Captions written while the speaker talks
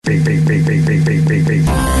Bean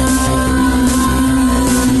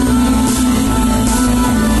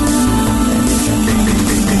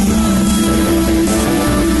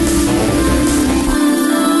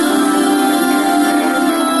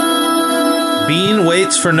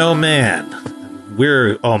waits for no man.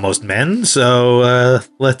 We're almost men, so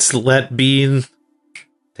let's let Bean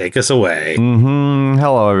take us away.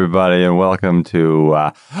 Hello, everybody, and welcome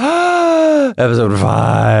to episode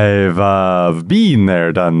 5 of Bean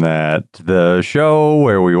There, Done That, the show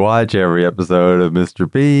where we watch every episode of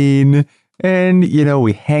Mr. Bean, and,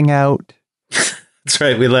 we hang out. That's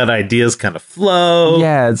right, we let ideas kind of flow.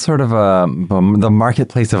 Yeah, it's sort of the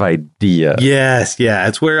marketplace of ideas. Yes, yeah,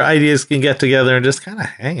 it's where ideas can get together and just kind of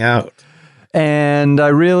hang out. And I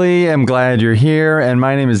really am glad you're here, and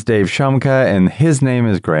my name is Dave Shumka, and his name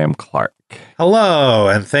is Graham Clark. Hello,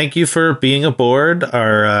 and thank you for being aboard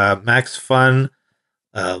our Max Fun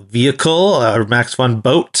vehicle, our Max Fun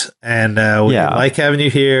boat, and we like having you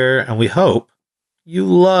here, and we hope you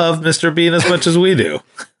love Mr. Bean as much as we do.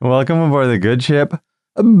 Welcome aboard the good ship,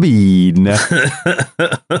 Bean.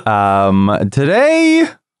 Today,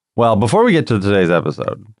 well, before we get to today's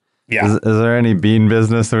episode, is there any Bean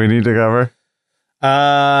business that we need to cover?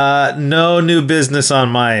 No new business on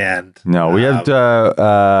my end. No, we have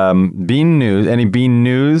Bean news. Any Bean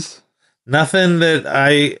news? Nothing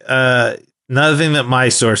that nothing that my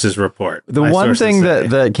sources report. The one thing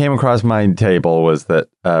that came across my table was that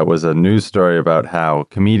was a news story about how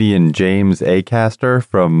comedian James Acaster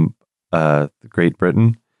from Great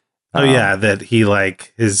Britain. That he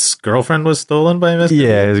his girlfriend was stolen by Mr.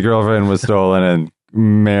 Yeah, his girlfriend was stolen and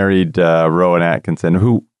married Rowan Atkinson,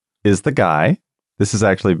 who is the guy. This is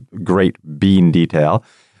actually great Bean detail.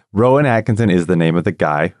 Rowan Atkinson is the name of the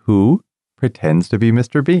guy who pretends to be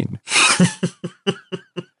Mr. Bean.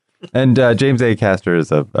 And James Acaster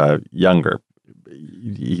is a younger.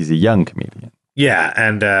 He's a young comedian. Yeah,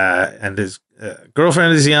 and his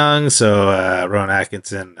girlfriend is young, so Rowan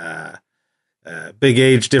Atkinson, big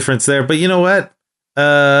age difference there. But you know what?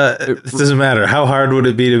 It doesn't matter. How hard would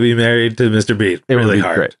it be to be married to Mr. Bean? It really would be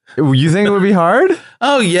hard. Great. You think it would be hard?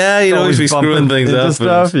 Oh yeah, you'd always be screwing things up.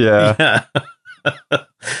 Stuff, yeah.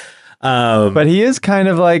 But he is kind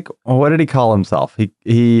of like, what did he call himself? He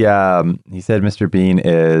said Mr. Bean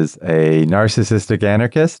is a narcissistic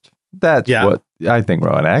anarchist. That's what I think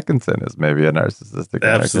Rowan Atkinson is, maybe a narcissistic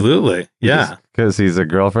anarchist. Absolutely, yeah. Because he's a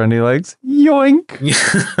girlfriend he likes. Yoink.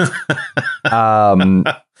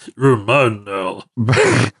 Romano.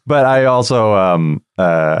 But I also I'm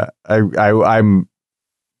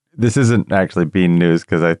this isn't actually Bean news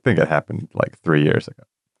because I think it happened like 3 years ago.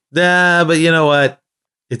 Yeah, but you know what?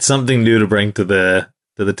 It's something new to bring to the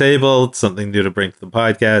table. It's something new to bring to the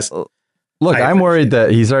podcast. Look, I'm worried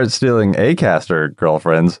that he starts stealing Acaster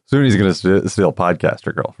girlfriends. Soon he's going to steal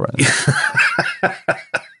podcaster girlfriends.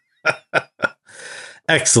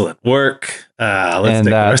 Excellent work. Let's take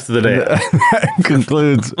the rest of the day. That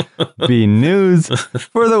concludes Bean News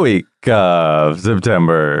for the week of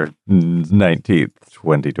September 19th,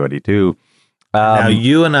 2022. Now,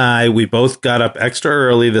 you and we both got up extra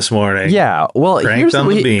early this morning. Yeah, well,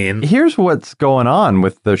 here's what's going on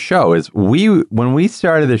with the show is when we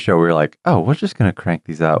started the show, we were like, oh, we're just going to crank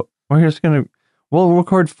these out. We'll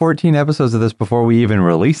record 14 episodes of this before we even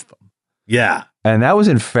release them. Yeah. And that was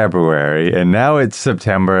in February, and now it's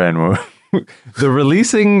September, and the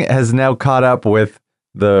releasing has now caught up with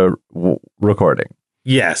the recording.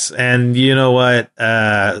 Yes, and you know what?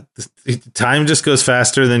 Time just goes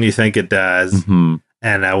faster than you think it does. Mm-hmm.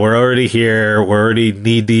 And we're already here. We're already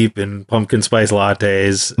knee deep in pumpkin spice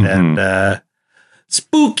lattes and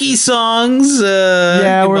spooky songs.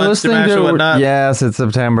 We're listening to. Yes, it's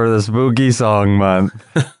September, the spooky song month.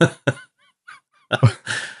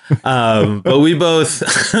 But we both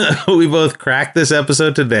cracked this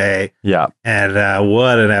episode today. Yeah. And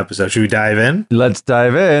what an episode. Should we dive in? Let's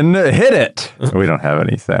dive in. Hit it. We don't have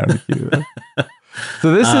any sound cue.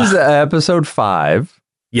 So this is episode 5.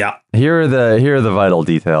 Yeah. Here are the vital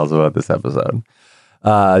details about this episode.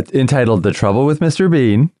 Entitled The Trouble with Mr.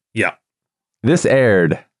 Bean. Yeah. This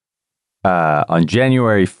aired on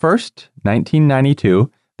January 1st,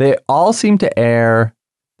 1992. They all seem to air.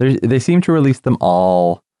 They seem to release them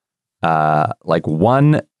all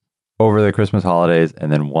one over the Christmas holidays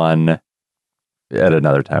and then one at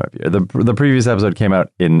another time of year. The previous episode came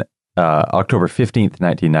out in October 15th,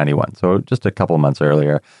 1991. So just a couple months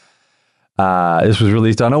earlier. This was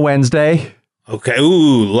released on a Wednesday. Okay.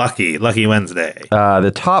 Ooh, lucky Wednesday.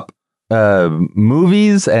 The top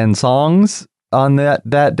movies and songs on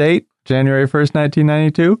that date, January 1st,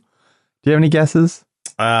 1992. Do you have any guesses?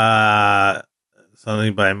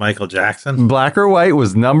 something by Michael Jackson. Black or White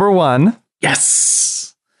was number 1.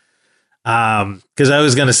 Yes. Because I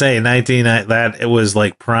was going to say that it was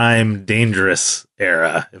like prime dangerous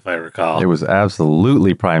era, if I recall. It was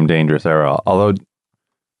absolutely prime dangerous era. Although,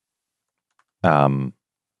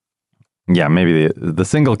 maybe the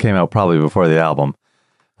single came out probably before the album.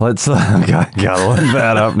 Let's gotta look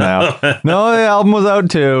that up now. No, the album was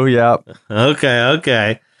out too. Yep.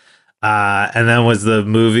 Okay. And then was the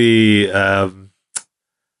movie Robin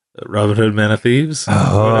Hood, Men of Thieves?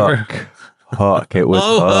 Hook. It was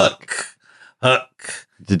Hook.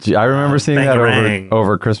 Did you? I remember seeing that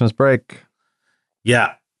over Christmas break.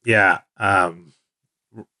 Yeah. The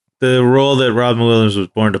role that Robin Williams was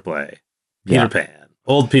born to play, Peter Pan.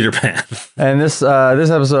 Old Peter Pan. And this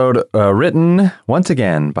episode written once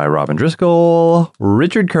again by Robin Driscoll,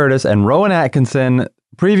 Richard Curtis, and Rowan Atkinson.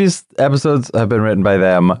 Previous episodes have been written by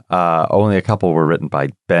them. Only a couple were written by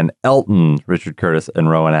Ben Elton, Richard Curtis, and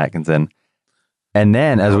Rowan Atkinson. And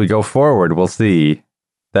then as we go forward, we'll see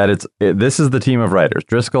that this is the team of writers,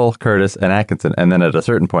 Driscoll, Curtis, and Atkinson. And then at a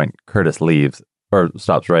certain point, Curtis leaves or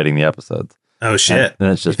stops writing the episodes. Oh, shit.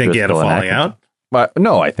 And it's just you think Driscoll he had a falling out? But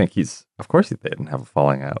no, I think of course they didn't have a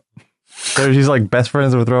falling out. He's like best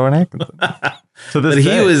friends with Rowan Atkinson. But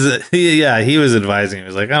he was advising. He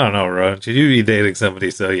was like, I don't know, Rowan, should you be dating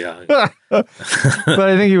somebody so young? But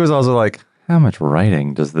I think he was also like, how much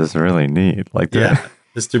writing does this really need? Like,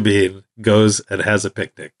 Mr. Bean goes and has a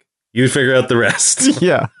picnic. You figure out the rest.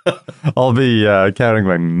 Yeah. I'll be counting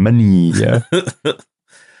my money. Yeah.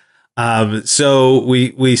 So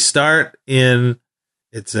we start in,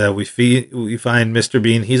 it's we find Mr.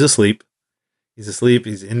 Bean. He's asleep.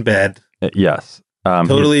 He's in bed. Yes.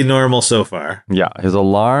 Totally normal so far. Yeah. His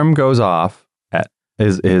alarm goes off at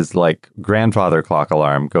his like grandfather clock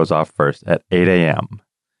alarm goes off first at 8 a.m.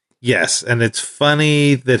 Yes. And it's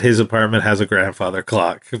funny that his apartment has a grandfather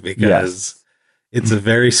clock because it's a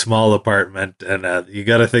very small apartment. And you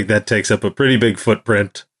got to think that takes up a pretty big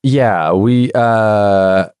footprint. Yeah,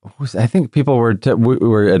 I think people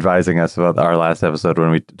were advising us about our last episode when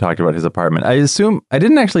we talked about his apartment. I assume I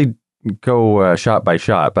didn't actually go shot by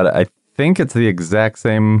shot, but I think it's the exact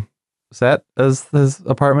same set as his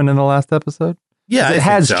apartment in the last episode. Yeah, it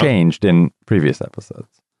has changed in previous episodes.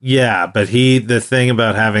 Yeah, but the thing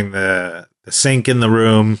about having the sink in the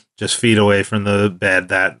room just feet away from the bed,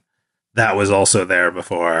 that was also there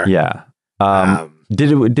before. Yeah.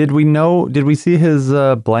 Did we see his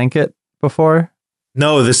blanket before?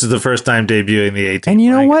 No, this is the first time debuting the A-Team. And you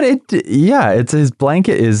know what? It's his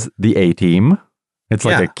blanket is the A-Team. It's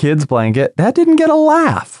like a kid's blanket. That didn't get a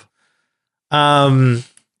laugh. Wasn't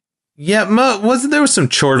there was some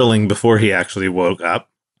chortling before he actually woke up?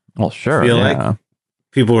 Well, sure. I feel like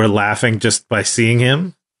people were laughing just by seeing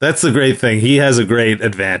him. That's the great thing. He has a great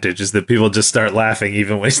advantage is that people just start laughing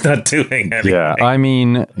even when he's not doing anything. Yeah, I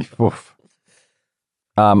mean,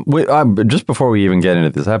 just before we even get into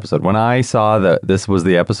this episode, when I saw that this was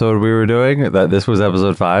the episode we were doing, that this was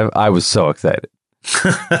episode 5, I was so excited.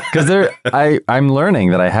 Because I'm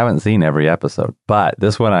learning that I haven't seen every episode, but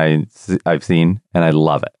this one I've seen and I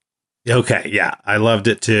love it. Okay, yeah, I loved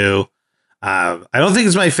it too. I don't think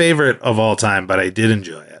it's my favorite of all time, but I did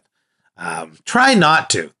enjoy it. Try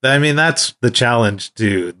not to. I mean, that's the challenge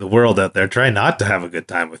to the world out there. Try not to have a good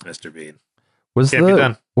time with Mr. Bean. What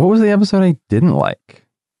was the episode I didn't like?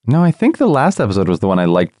 No, I think the last episode was the one I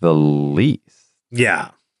liked the least. Yeah,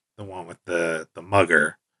 the one with the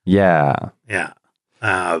mugger. Yeah.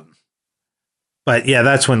 But yeah,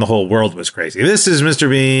 that's when the whole world was crazy. This is Mr.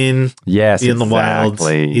 Bean. Yes, in the wild.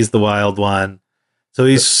 He's the wild one. So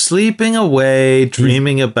he's sleeping away,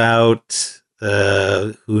 dreaming about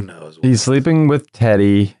who knows. He's sleeping with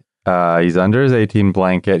Teddy. He's under his A-Team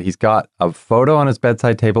blanket. He's got a photo on his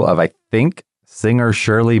bedside table of, I think, singer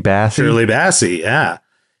Shirley Bassey. Shirley Bassey, yeah.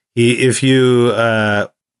 When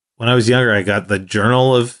I was younger, I got the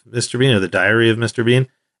Journal of Mr. Bean or the Diary of Mr. Bean,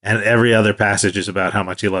 and every other passage is about how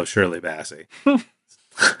much he loves Shirley Bassey.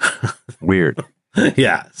 Weird.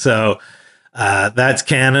 Yeah, so that's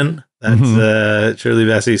canon. That's Shirley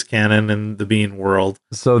Bassey's canon in the Bean world.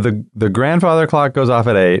 So the grandfather clock goes off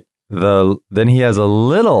at 8. Then he has a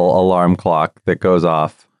little alarm clock that goes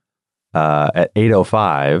off at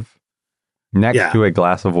 8:05 next to a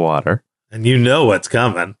glass of water. And you know what's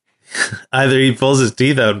coming. Either he pulls his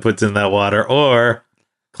teeth out and puts in that water, or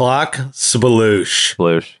clock sploosh.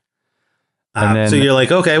 Sploosh. So you're like,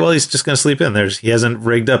 okay, well, he's just going to sleep in. He hasn't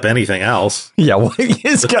rigged up anything else. Yeah, well, he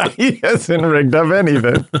hasn't rigged up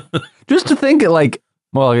anything. Just to think, like,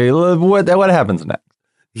 well, what happens next?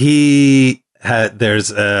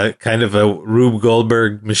 There's a kind of a Rube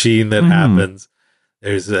Goldberg machine that happens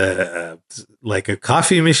There's like a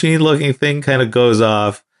coffee machine looking thing kind of goes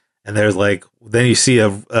off. And there's like, then you see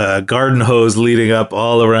a garden hose leading up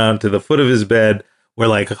all around to the foot of his bed where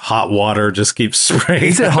like hot water just keeps spraying.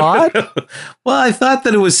 Is it hot? Well, I thought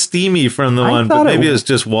that it was steamy from the one, but maybe it was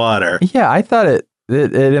just water. Yeah, I thought it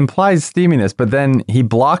implies steaminess, but then he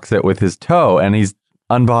blocks it with his toe and he's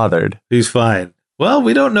unbothered. He's fine. Well,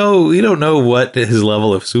 we don't know what his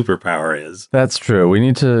level of superpower is. That's true. We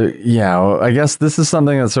need to, I guess this is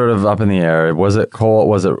something that's sort of up in the air. Was it cold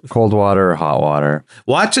water or hot water?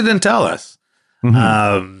 Watch it and tell us.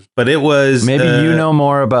 Mm-hmm. But it was... Maybe you know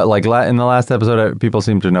more about, like, in the last episode, people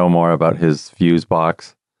seem to know more about his fuse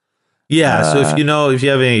box. Yeah, so if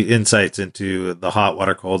you have any insights into the hot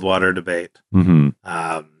water, cold water debate. Mm-hmm.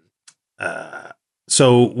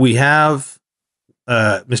 So we have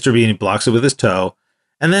Mr. Bean blocks it with his toe,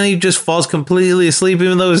 and then he just falls completely asleep,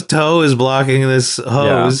 even though his toe is blocking this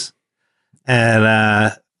hose. Yeah.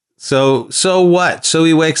 And so what? So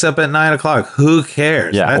he wakes up at 9 o'clock. Who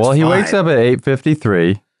cares? Yeah, That's he fine. wakes up at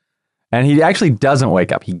 8:53, and he actually doesn't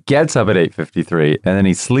wake up. He gets up at 8:53, and then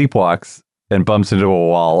he sleepwalks and bumps into a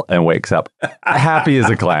wall and wakes up happy as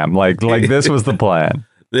a clam. Like this was the plan.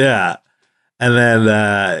 Yeah. And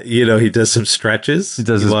then, he does some stretches. He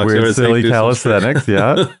does his weird, silly calisthenics,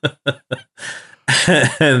 yeah.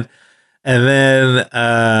 and then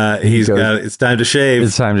it's time to shave.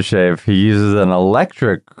 It's time to shave. He uses an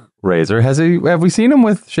electric razor. Have we seen him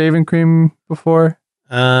with shaving cream before?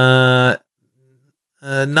 Not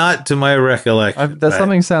to my recollection.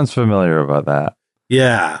 Something sounds familiar about that.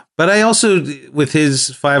 Yeah. But I also, with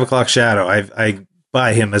his 5 o'clock shadow, I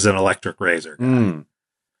buy him as an electric razor guy.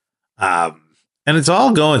 And it's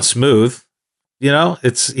all going smooth,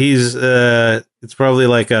 it's probably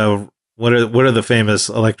like what are the famous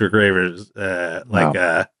electric razors?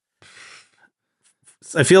 I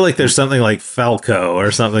feel like there's something like Falco or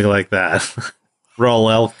something like that.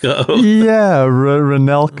 Rolelco. Yeah.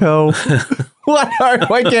 Ronelco.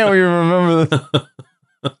 Why can't we remember this?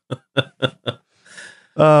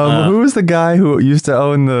 Who was the guy who used to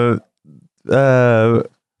own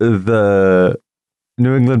the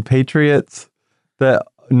New England Patriots? The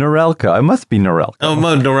Norelco. It must be Norelco. Oh,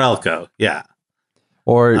 Norelco. Yeah.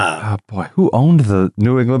 Or who owned the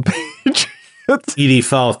New England Patriots? Edie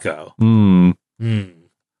Falco.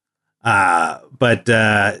 But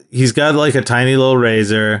he's got like a tiny little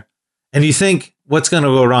razor, and you think what's going to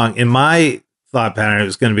go wrong? In my thought pattern, it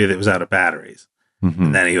was going to be that it was out of batteries,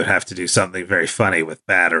 and then he would have to do something very funny with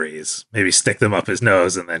batteries. Maybe stick them up his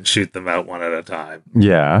nose and then shoot them out one at a time.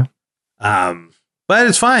 Yeah. But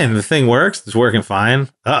it's fine. The thing works. It's working fine.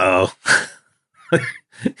 Uh-oh.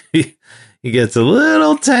 He gets a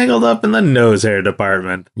little tangled up in the nose hair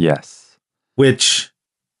department. Yes. Which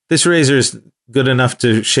this razor is good enough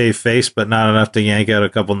to shave face, but not enough to yank out a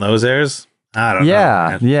couple nose hairs. I don't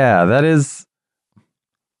know. Yeah, that is.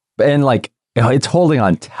 And like, it's holding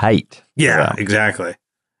on tight. Yeah, exactly.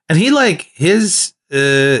 And his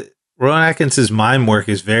Rowan Atkins's mime work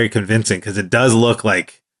is very convincing because it does look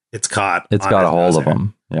like it's got a hold of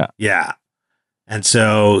him. Yeah. Yeah. And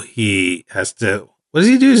so he has to, what does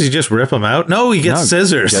he do? Does he just rip them out? No, he gets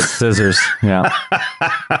scissors. Gets scissors. Yeah.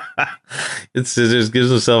 It's scissors, gives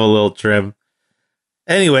himself a little trim.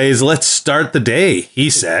 Anyways, let's start the day, he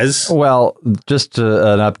says. Well, just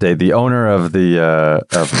an update. The owner of the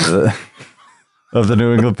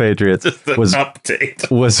New England Patriots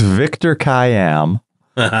was Victor Kayam.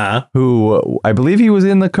 Who I believe he was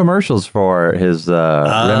in the commercials for his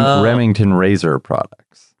Remington Razor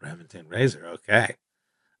products. Remington Razor, okay.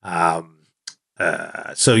 So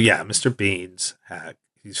yeah, Mr. Beans,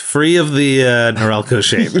 he's free of the Norelco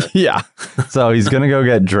shaver. Yeah, so he's gonna go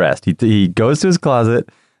get dressed. He goes to his closet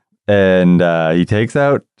and he takes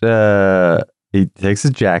his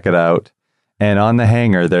jacket out, and on the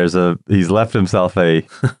hanger he's left himself a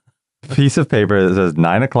piece of paper that says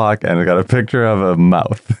 9 o'clock and it's got a picture of a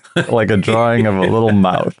mouth, like a drawing of a little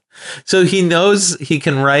mouth. So he knows he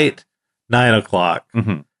can write 9 o'clock,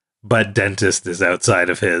 but dentist is outside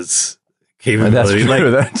of his capability.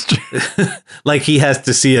 That's true. Like he has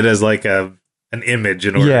to see it as like an image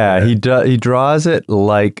in order. Yeah, he draws it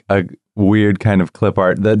like a weird kind of clip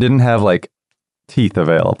art that didn't have like teeth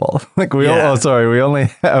available. Like we only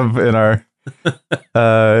have in our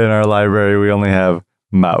library, we only have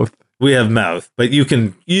mouth. We have mouth, but you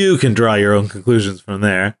can draw your own conclusions from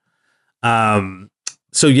there.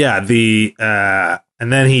 So yeah,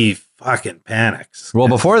 and then he fucking panics. Well,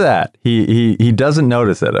 before that, he doesn't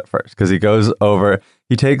notice it at first because he goes over.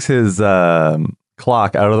 He takes his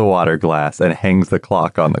clock out of the water glass and hangs the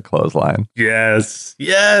clock on the clothesline. Yes.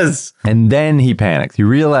 Yes. And then he panics. He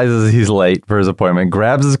realizes he's late for his appointment,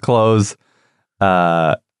 grabs his clothes,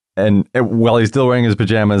 and while he's still wearing his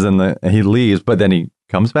pajamas, and he leaves, but then he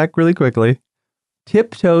comes back really quickly,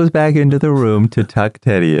 tiptoes back into the room to tuck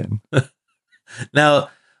Teddy in. Now,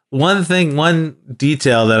 one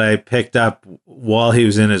detail that I picked up while he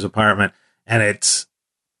was in his apartment, and it's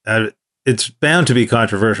bound to be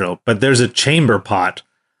controversial, but there's a chamber pot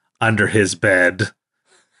under his bed.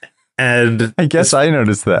 And I guess I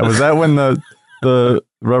noticed that. Was that when the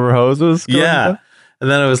rubber hose was going down?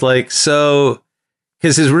 And then I was like, so,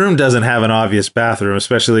 because his room doesn't have an obvious bathroom,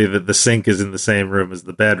 especially that the sink is in the same room as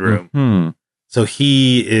the bedroom. Mm-hmm. So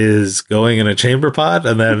he is going in a chamber pot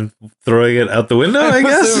and then throwing it out the window, I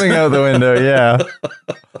guess? Assuming out the window, yeah.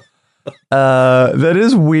 That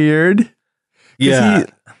is weird. Yeah.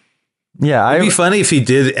 It'd be funny if he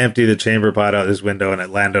did empty the chamber pot out his window and it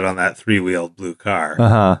landed on that 3-wheeled blue car.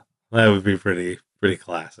 Uh-huh. That would be pretty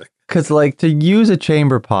classic. Because, like, to use a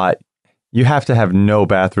chamber pot, you have to have no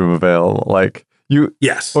bathroom available. Like,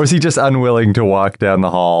 Yes. Or is he just unwilling to walk down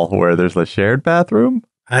the hall where there's a shared bathroom?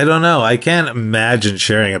 I don't know. I can't imagine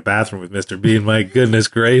sharing a bathroom with Mr. Bean. My goodness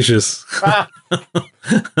gracious.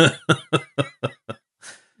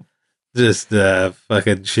 Just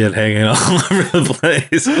fucking shit hanging all over the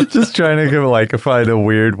place. Just trying to find a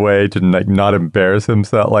weird way to not embarrass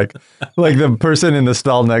himself. Like the person in the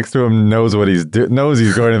stall next to him knows what knows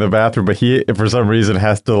he's going to the bathroom, but he for some reason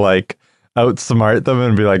has to outsmart them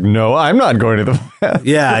and be like, "No, I'm not going to the bathroom."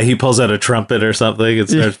 Yeah, he pulls out a trumpet or something and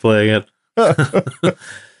starts playing it.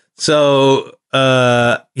 So,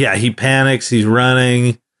 he panics. He's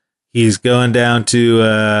running. He's going down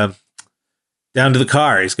to the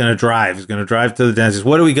car. He's going to drive. He's going to drive to the dentist.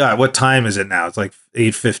 What do we got? What time is it now? It's like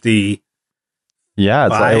 8:50. Yeah,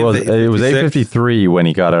 it was 8:53 when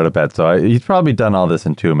he got out of bed. So he's probably done all this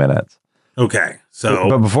in 2 minutes. Okay, so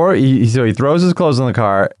but before he throws his clothes in the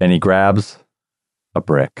car and he grabs a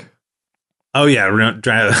brick. Oh yeah,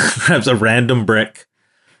 grabs a random brick.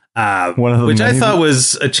 Which I thought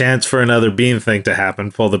was a chance for another Bean thing to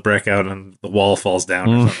happen. Pull the brick out and the wall falls down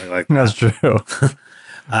or something like that. That's true.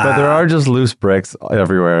 But there are just loose bricks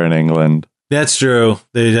everywhere in England. That's true.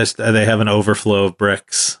 They have an overflow of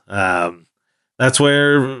bricks. That's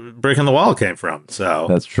where Brick in the Wall came from. So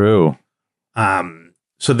that's true.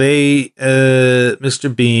 So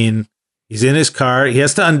Mr. Bean, he's in his car. He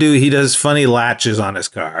has to undo. He does funny latches on his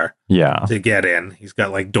car. Yeah. To get in. He's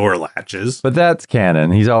got like door latches. But that's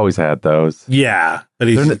canon. He's always had those. Yeah. But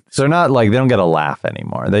they're not like, they don't get a laugh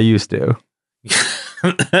anymore. They used to.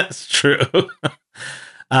 That's true.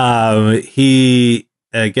 He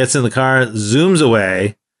gets in the car, zooms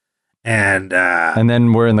away, and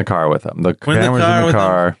then we're in the car with him. The camera's in the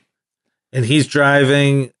car. And he's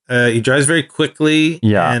driving. He drives very quickly.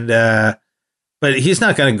 Yeah. And but he's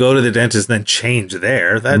not going to go to the dentist and then change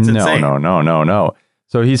there. That's insane. No.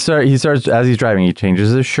 So he starts as he's driving. He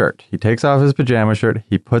changes his shirt. He takes off his pajama shirt.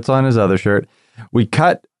 He puts on his other shirt.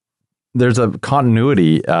 There's a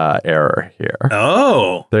continuity error here.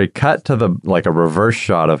 Oh, they cut to a reverse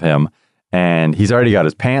shot of him, and he's already got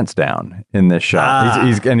his pants down in this shot.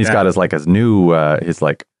 He's got his new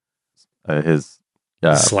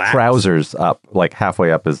trousers up, like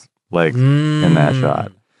halfway up his legs in that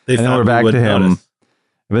shot. And then we're back to him. Notice.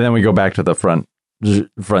 But then we go back to the front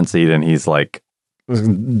seat, and he's like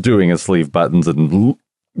doing his sleeve buttons and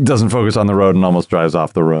doesn't focus on the road and almost drives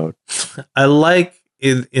off the road. I like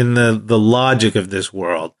in the logic of this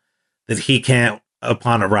world that he can't,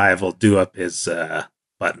 upon arrival, do up his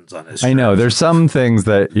buttons on his shirt. I know. There's some things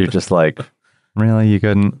that you're just like, really? You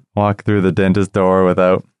couldn't walk through the dentist door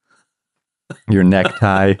without your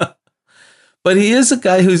necktie? But he is a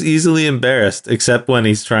guy who's easily embarrassed, except when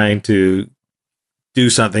he's trying to do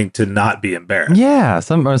something to not be embarrassed. Yeah.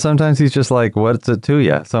 Sometimes he's just like, what's it to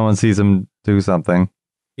you? Someone sees him do something.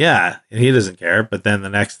 Yeah. And he doesn't care. But then the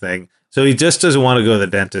next thing. So he just doesn't want to go to the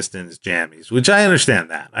dentist in his jammies, which I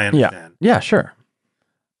understand that. I understand. Yeah, sure.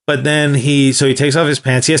 But then he takes off his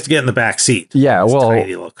pants. He has to get in the back seat. Yeah, well,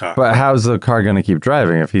 tiny little car. But how's the car going to keep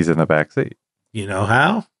driving if he's in the back seat? You know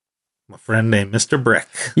how? A friend named Mr. Brick.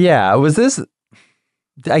 Yeah, was this...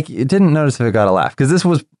 I didn't notice if it got a laugh, because this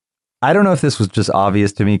was... I don't know if this was just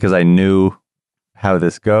obvious to me because I knew how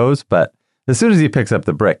this goes, but as soon as he picks up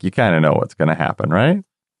the brick, you kind of know what's going to happen, right?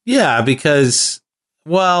 Yeah, because,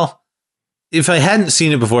 well... If I hadn't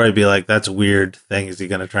seen it before, I'd be like, that's a weird thing. Is he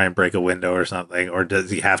going to try and break a window or something? Or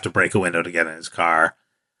does he have to break a window to get in his car?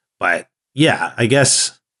 But yeah, I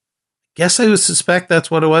guess I would suspect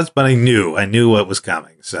that's what it was, but I knew what was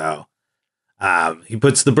coming. So He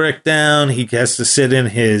puts the brick down. He has to sit in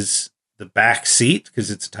the back seat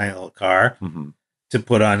because it's a tiny little car to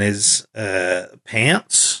put on his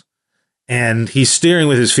pants. And he's steering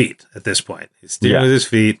with his feet at this point. He's steering with his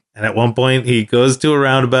feet. And at one point, he goes to a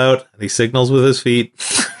roundabout and he signals with his feet.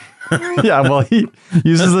 Yeah, well, he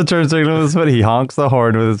uses the turn signal with his foot. He honks the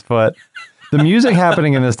horn with his foot. The music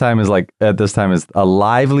happening at this time is a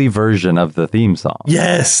lively version of the theme song.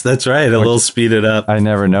 Yes, that's right. A little speeded up. I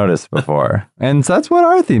never noticed before. And so that's what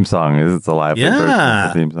our theme song is. It's a lively version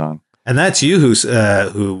of the theme song. And that's you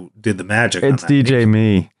who did the magic. It's DJ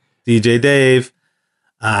Me. DJ Dave.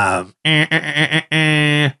 And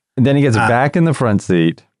then he gets back in the front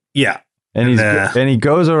seat. Yeah. And he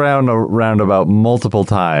goes around a roundabout multiple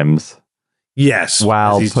times. Yes.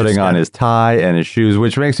 While putting on his tie and his shoes,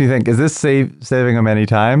 which makes me think, is this saving him any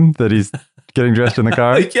time that he's getting dressed in the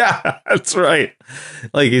car? Yeah, that's right.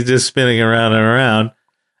 Like he's just spinning around and around.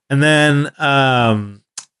 And then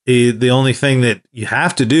the only thing that you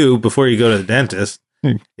have to do before you go to the dentist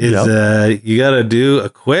is you got to do a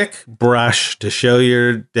quick brush to show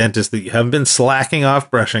your dentist that you haven't been slacking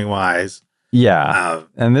off brushing wise. Yeah.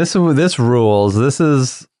 And this rules. This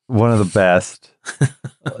is one of the best.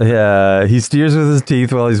 Yeah, he steers with his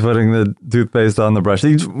teeth while he's putting the toothpaste on the brush.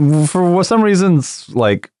 He, for some reasons,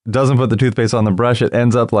 like doesn't put the toothpaste on the brush. It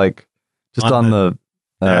ends up like just on the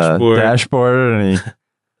dashboard, and he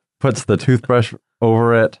puts the toothbrush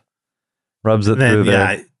over it, rubs it through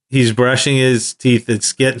there. Yeah, he's brushing his teeth.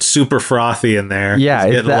 It's getting super frothy in there. Yeah,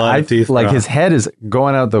 he's getting a lot of teeth like his head is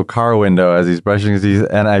going out the car window as he's brushing his teeth,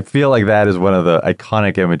 and I feel like that is one of the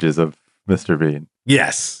iconic images of Mr. Bean.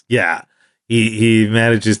 Yes, yeah. He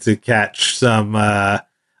manages to catch some. I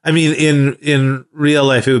mean, in real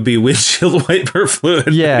life, it would be windshield wiper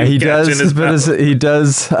fluid. Yeah, he does. But he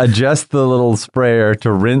does adjust the little sprayer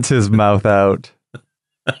to rinse his mouth out.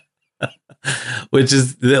 Which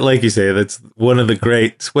is, like you say, that's one of the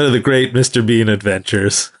great Mr. Bean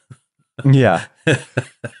adventures. Yeah.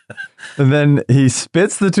 And then he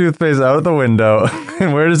spits the toothpaste out the window,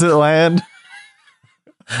 and where does it land?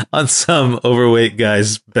 On some overweight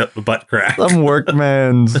guy's butt crack. Some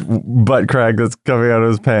workman's butt crack that's coming out of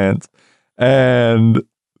his pants. And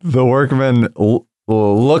the workman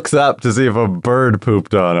looks up to see if a bird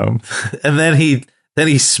pooped on him. And then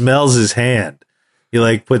he smells his hand. He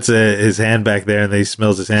like puts his hand back there and then he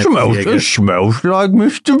smells his hand. It smells like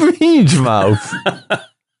Mr. Bean's mouth.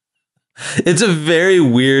 It's a very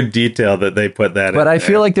weird detail that they put that in. But I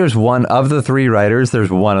feel like there's one of the three writers,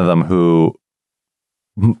 there's one of them who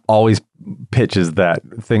always pitches that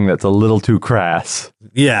thing that's a little too crass.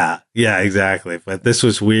 Yeah, exactly. But this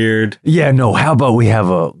was weird. Yeah, no, how about we have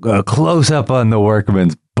a close-up on the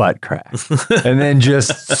workman's butt crack and then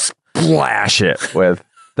just splash it with...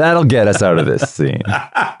 That'll get us out of this scene.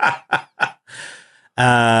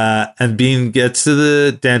 And Bean gets to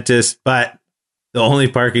the dentist, but the only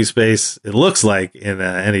parking space, it looks like, in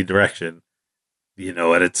any direction. You know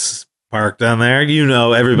what it's... parked down there,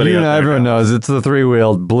 everybody. Everyone knows it's the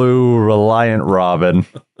three-wheeled blue Reliant Robin.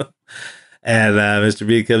 And Mr.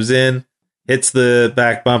 B comes in, hits the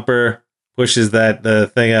back bumper, pushes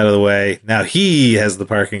the thing out of the way. Now he has the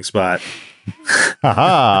parking spot.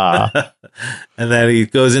 And then he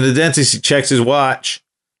goes into the dentist. He checks his watch.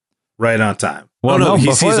 Right on time. Well,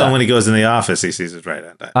 he sees on when he goes in the office. He sees it right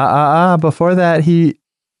on time. Before that,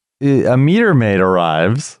 a meter maid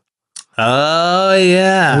arrives. Oh,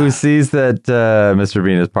 yeah. Who sees that Mr.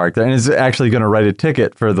 Bean is parked there and is actually going to write a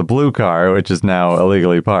ticket for the blue car, which is now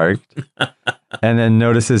illegally parked. And then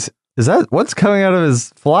notices, is that what's coming out of his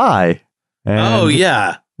fly? And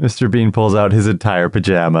yeah. Mr. Bean pulls out his entire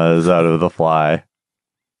pajamas out of the fly.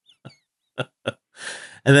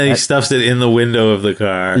 And then he stuffs it in the window of the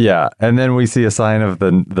car. Yeah. And then we see a sign of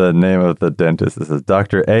the name of the dentist. It says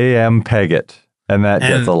Dr. A.M. Peggott. And that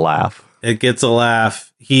gets a laugh. It gets a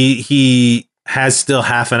laugh. He has still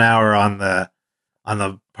half an hour on the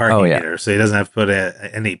parking meter, so he doesn't have to put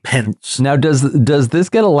any pence. Now, does this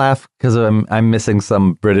get a laugh because I'm missing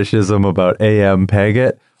some Britishism about A.M.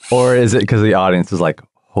 Peggott, or is it because the audience is like,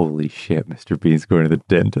 holy shit, Mr. Bean's going to the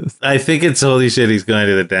dentist? I think it's holy shit, he's going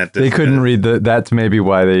to the dentist. They couldn't read that's maybe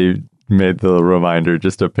why they made the reminder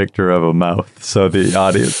just a picture of a mouth, so the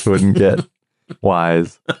audience wouldn't get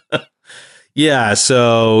wise. Yeah,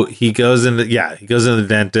 so he goes into the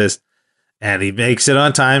dentist and he makes it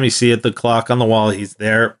on time. You see the clock on the wall. He's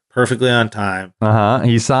there perfectly on time.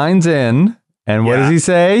 He signs in, and what does he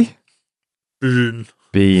say?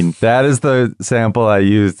 Bean. That is the sample I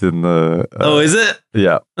used in the... oh, is it?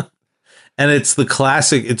 Yeah. And it's the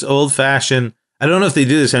classic, it's old fashioned. I don't know if they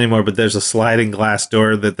do this anymore, but there's a sliding glass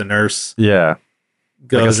door that the nurse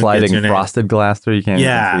goes like a sliding and frosted glass door. You can't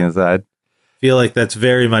even see inside. Feel like that's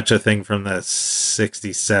very much a thing from the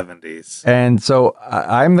 60s, 70s. And so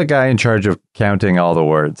I'm the guy in charge of counting all the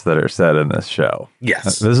words that are said in this show.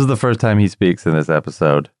 Yes. This is the first time he speaks in this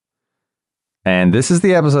episode. And this is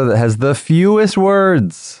the episode that has the fewest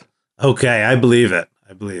words. Okay, I believe it.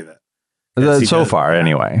 Yes, so far,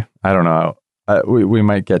 anyway. I don't know. We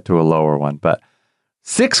might get to a lower one, but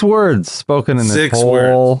 6 words spoken in this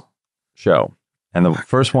whole show. And the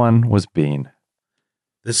first one was Bean.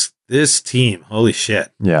 This team, holy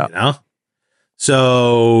shit. Yeah. You know?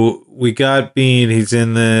 So we got Bean. He's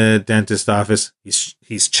in the dentist office.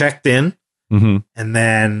 He's checked in, and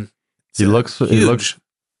then he looks.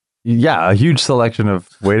 Yeah, a huge selection of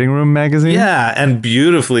waiting room magazines. Yeah, and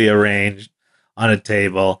beautifully arranged on a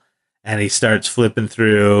table. And he starts flipping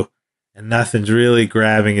through, and nothing's really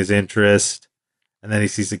grabbing his interest. And then he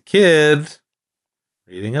sees a kid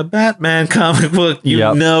reading a Batman comic book. You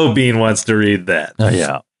know Bean wants to read that.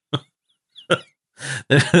 Yeah.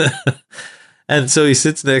 And so he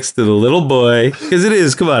sits next to the little boy, because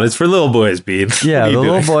it's for little boys, Bean. Yeah, the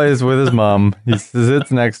little boy is with his mom. He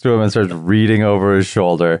sits next to him and starts reading over his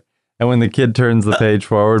shoulder. And when the kid turns the page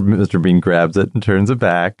forward, Mr. Bean grabs it and turns it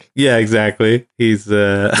back. Yeah, exactly. He's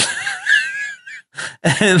and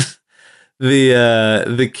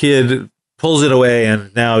the kid pulls it away,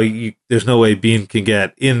 and now there's no way Bean can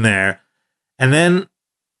get in there. And then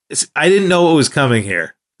I didn't know what was coming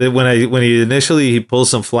here. That when he initially pulls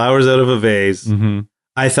some flowers out of a vase,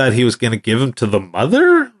 I thought he was going to give them to the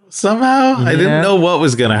mother somehow. Yeah. I didn't know what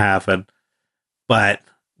was going to happen, but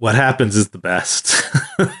what happens is the best.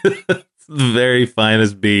 The very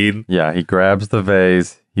finest Bean. Yeah, he grabs the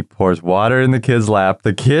vase. He pours water in the kid's lap.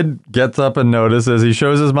 The kid gets up and notices. He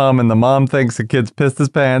shows his mom, and the mom thinks the kid's pissed his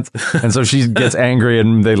pants, and so she gets angry,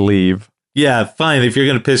 and they leave. Yeah, fine. If you're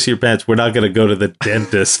going to piss your pants, we're not going to go to the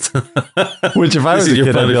dentist. Which, if I was a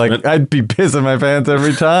kid, I'd be pissing my pants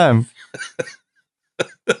every time.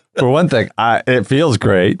 For one thing, it feels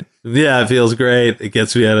great. Yeah, it feels great. It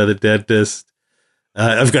gets me out of the dentist.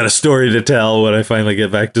 I've got a story to tell when I finally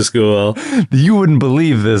get back to school. You wouldn't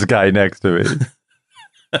believe this guy next to me.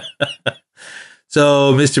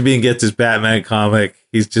 So Mr. Bean gets his Batman comic.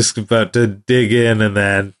 He's just about to dig in, and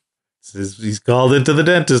then he's called into the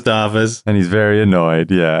dentist office. And he's very annoyed,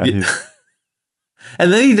 yeah.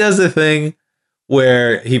 And then he does a thing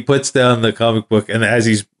where he puts down the comic book, and as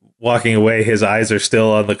he's walking away, his eyes are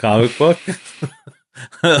still on the comic book.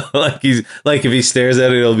 Like if he stares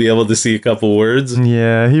at it, he'll be able to see a couple words.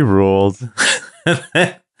 Yeah, he rules.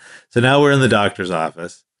 So now we're in the doctor's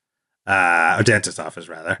office. Or dentist office,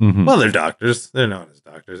 rather. Mm-hmm. Well, they're doctors. They're known as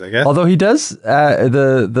doctors, I guess. Although he does,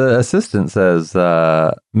 the assistant says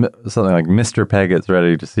something like, "Mr. Peggett's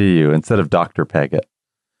ready to see you," instead of Dr. Peggett.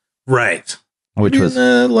 Right. Which was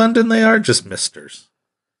in London, they are just misters.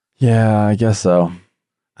 Yeah, I guess so.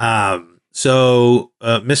 So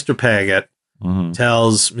Mr. Peggett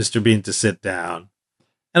tells Mr. Bean to sit down.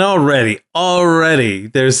 And already,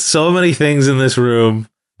 there's so many things in this room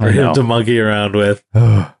for him to monkey around with.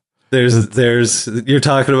 There's you're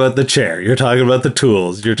talking about the chair, you're talking about the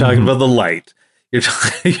tools, you're talking about the light, you're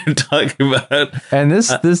talking about, and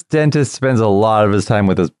this dentist spends a lot of his time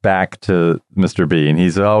with his back to Mr. Bean.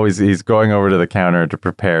 He's going over to the counter to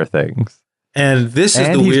prepare things, and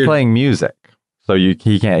he's playing music, so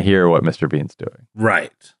he can't hear what Mr. Bean's doing.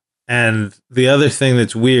 Right. And the other thing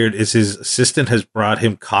that's weird is his assistant has brought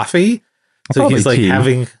him coffee, so he's like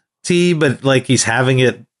having tea, but like he's having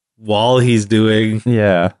it while he's doing.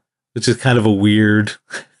 Yeah. Which is kind of a weird.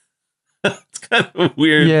 It's kind of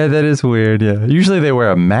weird. Yeah, that is weird. Yeah, usually they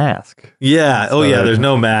wear a mask. Yeah. So, there's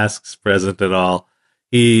no masks present at all.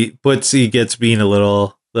 He gets Bean a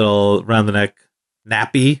little around the neck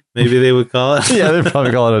nappy, maybe they would call it. Yeah, they'd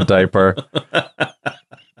probably call it a diaper.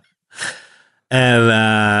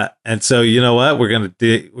 And so you know what, we're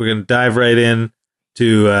gonna dive right in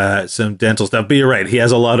to some dental stuff. But you're right, he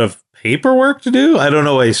has a lot of paperwork to do. I don't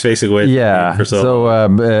know why he's facing away. Yeah. So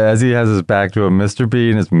as he has his back to him, Mr.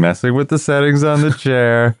 Bean is messing with the settings on the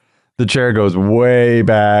chair. The chair goes way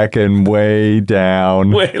back and way down,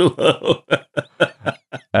 way low.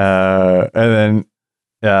 And then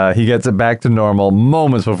he gets it back to normal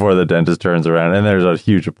moments before the dentist turns around, and there's a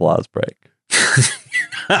huge applause break.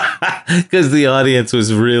 Because the audience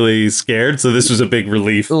was really scared, so this was a big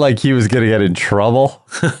relief. Like he was going to get in trouble.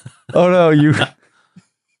 Oh no,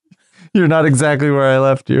 you're not exactly where I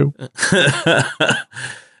left you.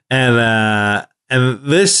 And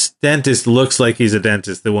this dentist looks like he's a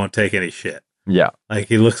dentist that won't take any shit. Yeah. Like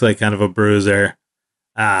he looks like kind of a bruiser.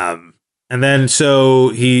 And then so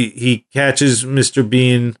he catches Mr.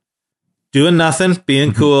 Bean doing nothing,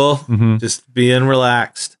 being cool, just being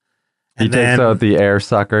relaxed. He takes out the air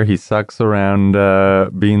sucker. He sucks around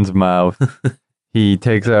Bean's mouth. He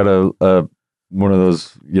takes out a one of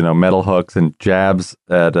those, metal hooks and jabs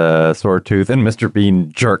at a sore tooth, and Mr.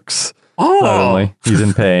 Bean jerks. Suddenly, he's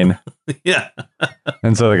in pain. Yeah.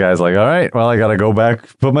 And so the guy's like, all right, well, I got to go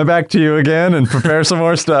back, put my back to you again and prepare some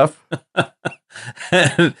more stuff.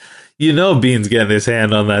 And Bean's getting his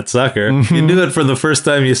hand on that sucker. You knew it from the first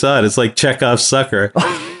time you saw it. It's like Chekhov's sucker.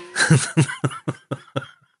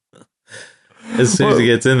 As soon as he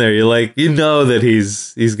gets in there, you're like, that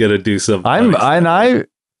he's going to do something. You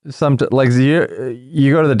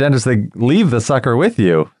go to the dentist, they leave the sucker with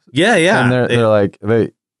you. Yeah. And they're like,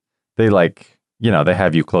 they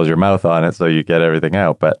have you close your mouth on it so you get everything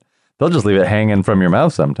out, but they'll just leave it hanging from your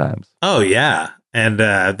mouth sometimes. Oh, yeah. And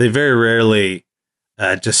they very rarely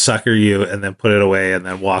just sucker you and then put it away and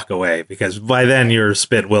then walk away, because by then your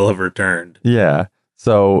spit will have returned. Yeah.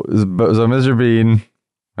 So Mr. Bean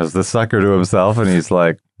has the sucker to himself, and he's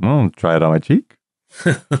like, try it on my cheek.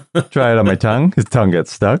 Try it on my tongue. His tongue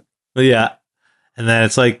gets stuck. Yeah. And then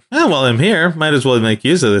it's like, well, I'm here. Might as well make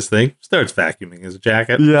use of this thing. Starts vacuuming his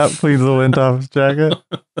jacket. Yeah, cleans the lint off his jacket.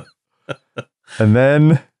 And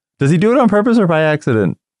then, does he do it on purpose or by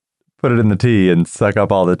accident? Put it in the tea and suck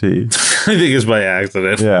up all the tea. I think it's by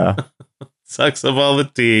accident. Yeah. Sucks up all the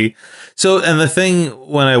tea. So, and the thing,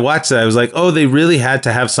 when I watched that, I was like, they really had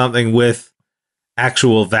to have something with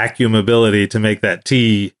actual vacuum ability to make that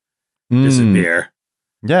tea disappear.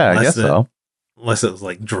 Yeah, I guess so. Unless it was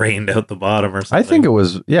like drained out the bottom or something. I think it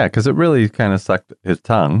was, because it really kind of sucked his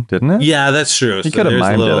tongue, didn't it? Yeah, that's true. He could have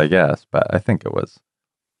mimed it, I guess, but I think it was.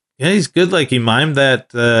 Yeah, he's good. Like, he mimed that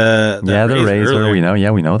the razor.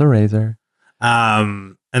 Earlier. We know the razor.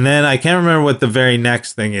 And then I can't remember what the very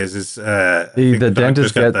next thing is. The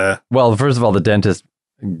dentist first of all, the dentist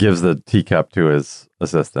gives the teacup to his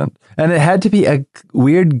assistant, and it had to be a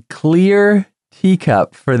weird clear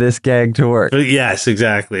teacup for this gag to work. Yes,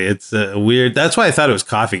 exactly. It's weird. That's why I thought it was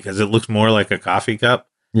coffee, because it looks more like a coffee cup.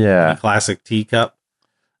 Yeah, a classic teacup.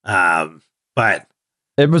 But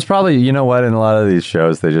it was probably, in a lot of these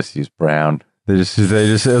shows they just use brown. They just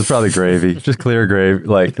it was probably gravy, just clear gravy,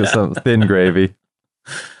 like some thin gravy.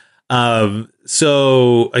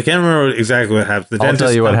 So I can't remember exactly what happens. I'll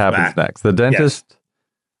tell you what happens next. The dentist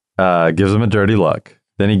gives him a dirty look.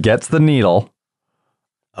 Then he gets the needle.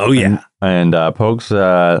 Oh, yeah. And pokes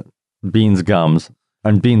Bean's gums,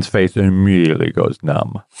 and Bean's face immediately goes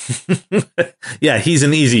numb. Yeah, he's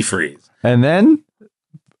an easy freeze. And then,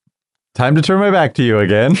 time to turn my back to you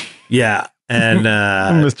again. Yeah, and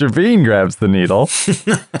Mr. Bean grabs the needle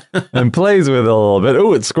and plays with it a little bit.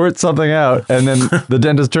 Oh, it squirts something out. And then the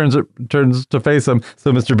dentist turns to face him,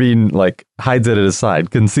 so Mr. Bean, hides it at his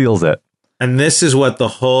side, conceals it. And this is what the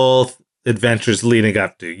whole adventure's leading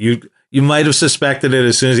up to. You might have suspected it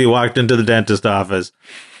as soon as he walked into the dentist office,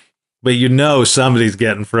 but somebody's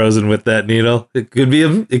getting frozen with that needle. It could be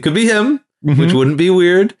him. It could be him, which wouldn't be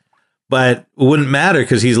weird, but it wouldn't matter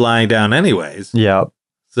because he's lying down anyways. Yeah.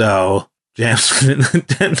 So jabs in the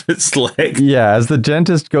dentist's leg. Yeah, as the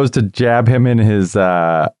dentist goes to jab him in his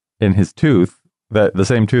tooth, the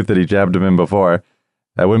same tooth that he jabbed him in before.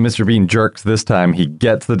 When Mr. Bean jerks this time, he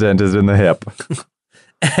gets the dentist in the hip.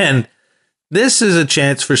 And this is a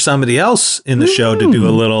chance for somebody else in the show to do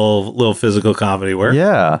a little physical comedy work.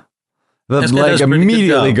 Yeah. The leg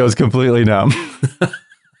immediately goes completely numb.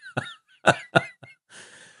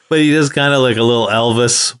 But he does kind of like a little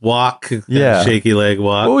Elvis walk, shaky leg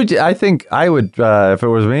walk. I think I would, if it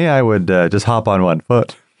was me, I would just hop on one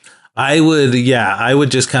foot. I would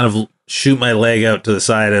just kind of shoot my leg out to the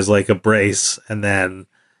side as like a brace, and then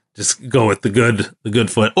just go with the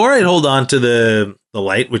good foot. Or I'd hold on to the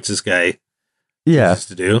light, which this guy used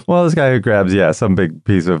to do. Well, this guy who grabs, some big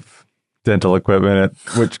piece of dental equipment,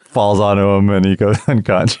 which falls onto him and he goes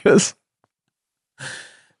unconscious.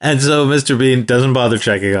 And so Mr. Bean doesn't bother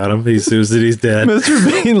checking on him. He assumes that he's dead.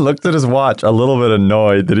 Mr. Bean looks at his watch, a little bit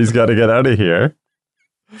annoyed that he's got to get out of here.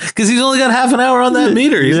 Because he's only got half an hour on that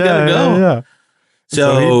meter. He's got to go. Yeah.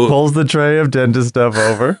 So he pulls the tray of dentist stuff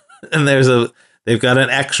over. And they've got an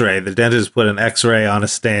x-ray. The dentist put an x-ray on a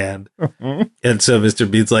stand. And so Mr.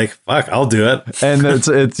 Bean's like, fuck, I'll do it. And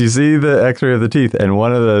it's you see the x-ray of the teeth, and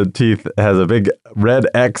one of the teeth has a big red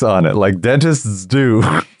X on it, like dentists do.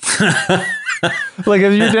 Like,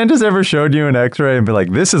 has your dentist ever showed you an x-ray and be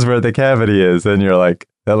like, this is where the cavity is? And you're like,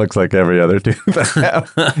 that looks like every other tooth I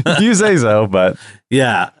have. You say so, but.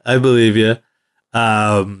 Yeah, I believe you.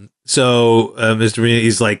 So Mr. Bean,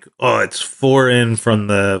 he's like, oh, it's 4 in from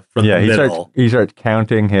the middle. He starts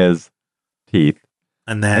counting his teeth.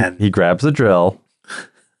 And then he grabs a drill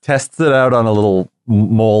tests it out on a little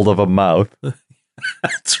mold of a mouth.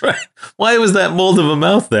 That's right. Why was that mold of a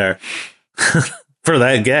mouth there? For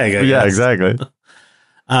that gag, I guess. Yeah, exactly.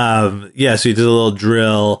 So he does a little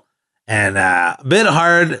drill, and a bit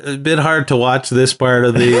hard to watch this part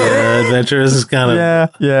of the adventure. This is kind of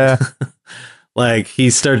yeah. Like he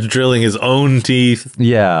starts drilling his own teeth.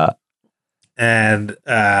 Yeah, and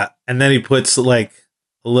then he puts like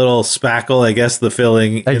a little spackle. I guess the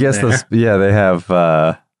filling. I guess they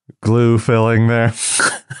have glue filling there.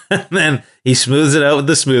 And then he smooths it out with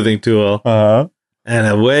the smoothing tool. And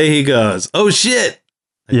away he goes. Oh shit!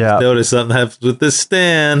 I just noticed something happens with this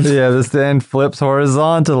stand. Yeah, the stand flips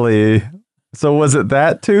horizontally. So was it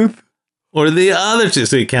that tooth? Or the other tooth?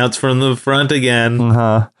 So he counts from the front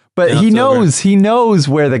again. But he knows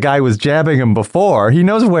where the guy was jabbing him before. He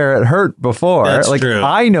knows where it hurt before. That's true.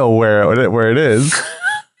 I know where it is.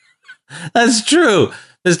 That's true.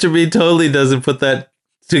 Mr. B totally doesn't put that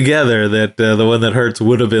together, that the one that hurts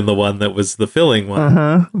would have been the one that was the filling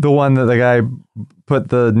one. The one that the guy put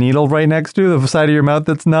the needle right next to, the side of your mouth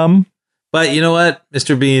that's numb. But you know what?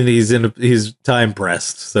 Mr. Bean, he's time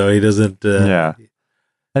pressed, so he doesn't... And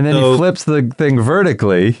then he flips the thing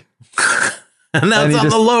vertically. And that's on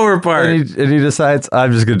the lower part. And he decides,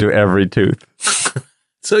 I'm just going to do every tooth.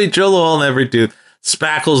 So he drilled a hole in every tooth,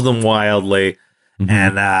 spackles them wildly,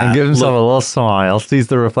 and gives himself a little smile, sees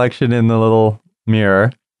the reflection in the little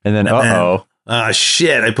mirror, and then, oh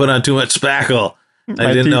shit, I put on too much spackle.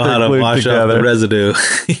 I didn't know how to wash off the residue.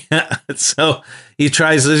 So he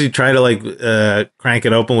tries this. He tried to like crank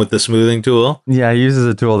it open with the smoothing tool. Yeah, he uses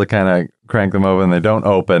a tool to kind of crank them open. They don't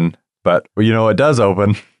open, but you know it does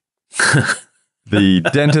open. The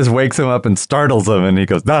dentist wakes him up and startles him, and he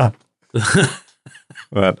goes, "Nah."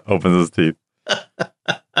 That opens his teeth,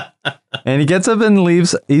 and he gets up and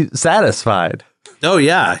leaves satisfied. Oh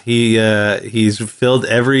yeah, he's filled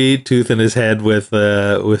every tooth in his head with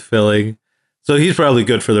filling, so he's probably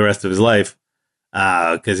good for the rest of his life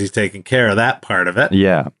because he's taking care of that part of it.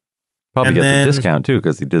 Yeah, probably gets a discount too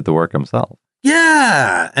because he did the work himself.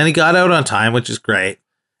 Yeah, and he got out on time, which is great.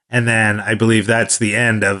 And then I believe that's the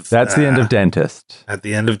end of... That's the end of Dentist. At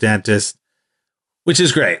the end of Dentist, which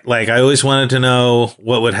is great. Like, I always wanted to know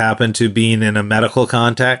what would happen to Bean in a medical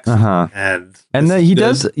context. And he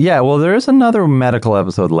does... Yeah, well, there is another medical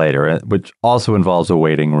episode later, which also involves a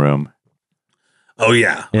waiting room. Oh,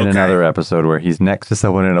 yeah. In another episode where he's next to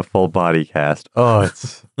someone in a full body cast. Oh,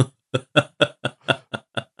 it's...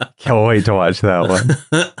 Can't wait to watch that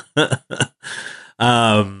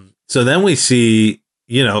one. So then we see...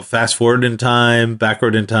 fast forward in time,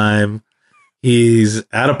 backward in time. He's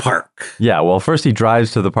at a park. Yeah, well, first he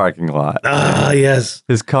drives to the parking lot. Yes.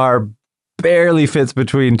 His car barely fits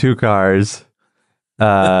between two cars.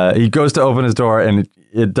 He goes to open his door and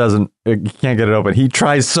he can't get it open. He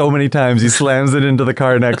tries so many times. He slams it into the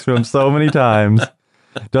car next to him so many times.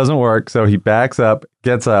 Doesn't work. So he backs up,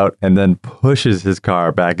 gets out, and then pushes his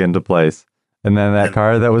car back into place. And then that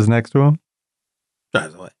car that was next to him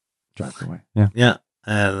drives away. Yeah. Yeah.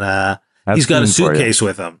 And he's got a suitcase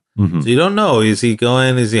with him. So you don't know. Is he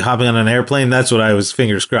hopping on an airplane? That's what I was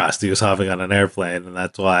fingers crossed. He was hopping on an airplane, and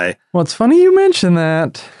that's why. Well, it's funny you mention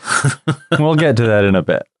that. We'll get to that in a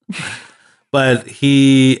bit. But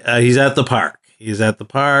he's at the park. He's at the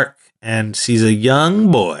park and sees a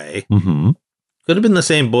young boy. Could have been the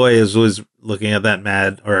same boy as was looking at that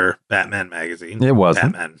Batman magazine. It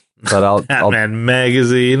wasn't. Batman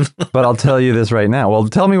magazine. But I'll tell you this right now. Well,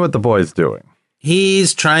 tell me what the boy's doing.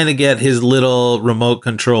 He's trying to get his little remote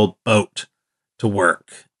controlled boat to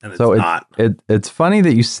work, and it's not. It's funny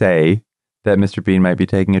that you say that Mr. Bean might be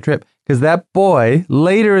taking a trip, because that boy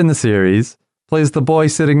later in the series plays the boy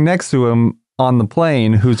sitting next to him on the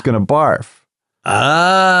plane who's going to barf.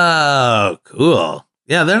 Oh, cool.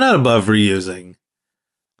 Yeah, they're not above reusing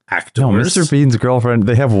actors. No, Mr. Bean's girlfriend,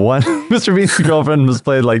 they have one. Mr. Bean's girlfriend has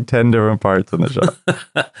played like 10 different parts in the show.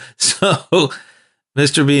 So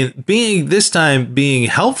Mr. Bean being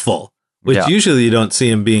helpful, which usually you don't see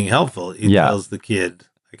him being helpful. He tells the kid,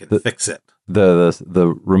 I can fix it.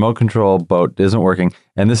 The remote control boat isn't working.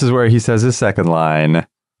 And this is where he says his second line,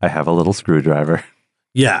 I have a little screwdriver.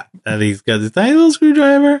 Yeah. And he's got this tiny little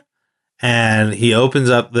screwdriver. And he opens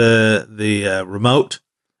up the remote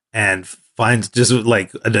and finds just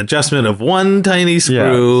like an adjustment of one tiny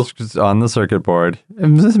screw on the circuit board.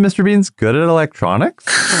 Is Mr. Bean's good at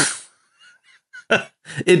electronics?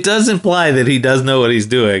 It does imply that he does know what he's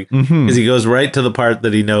doing, because he goes right to the part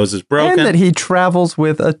that he knows is broken. And that he travels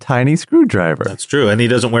with a tiny screwdriver. That's true. And he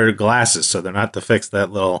doesn't wear glasses, so they're not to fix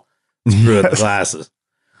that little screw in the glasses.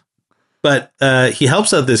 But he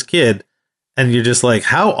helps out this kid, and you're just like,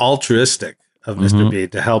 how altruistic of Mr. Bean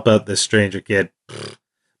to help out this stranger kid.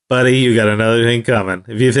 Buddy, you got another thing coming.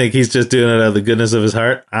 If you think he's just doing it out of the goodness of his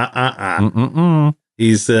heart,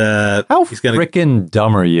 He's how freaking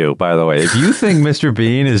dumb are you, by the way? If you think Mr.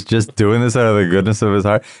 Bean is just doing this out of the goodness of his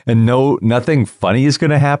heart and nothing funny is going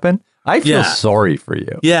to happen, I feel sorry for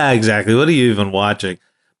you. Yeah, exactly. What are you even watching?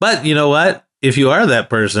 But you know what? If you are that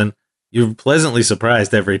person, you're pleasantly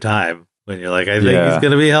surprised every time when you're like, I think he's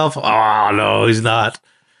going to be helpful. Oh, no, he's not.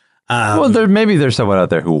 Well, maybe there's someone out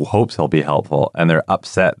there who hopes he'll be helpful and they're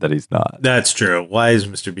upset that he's not. That's true. Why is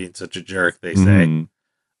Mr. Bean such a jerk, they say.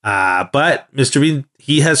 But Mr. Bean,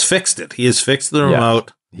 he has fixed it. He has fixed the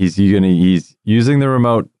remote. He's using the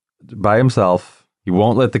remote by himself. He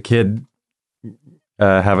won't let the kid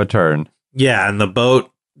have a turn. Yeah, and the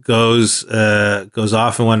boat goes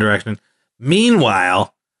off in one direction.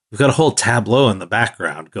 Meanwhile, we've got a whole tableau in the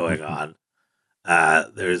background going on.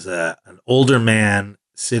 There's an older man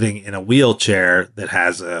sitting in a wheelchair that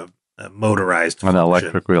has a motorized function. An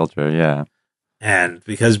electric wheelchair, yeah. And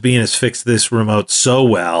because Bean has fixed this remote so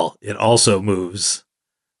well, it also moves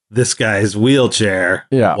this guy's wheelchair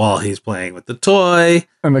while he's playing with the toy.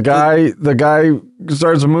 And the guy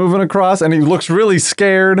starts moving across, and he looks really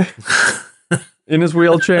scared in his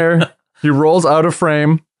wheelchair. He rolls out of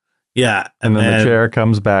frame. Yeah. And then the chair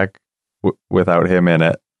comes back without him in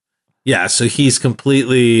it. Yeah, so he's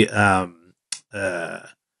completely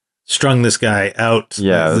strung this guy out.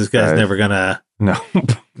 Yeah, this guy's never gonna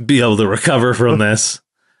be able to recover from this.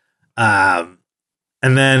 And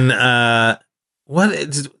then what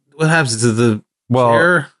happens to the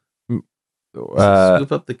chair?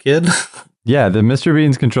 Scoop up the kid. Yeah, the Mr.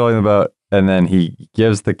 Bean's controlling the boat, and then he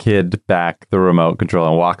gives the kid back the remote control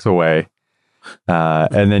and walks away.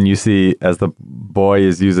 And then you see, as the boy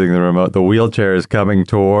is using the remote, the wheelchair is coming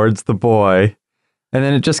towards the boy, and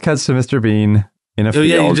then it just cuts to Mr. Bean in a field.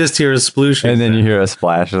 Yeah, you just hear a sploosh, and then you hear a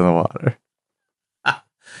splash in the water.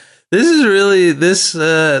 This is really this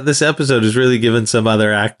episode has really given some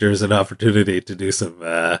other actors an opportunity to do some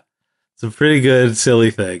pretty good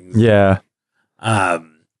silly things. Yeah.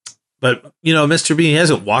 But Mr. Bean, he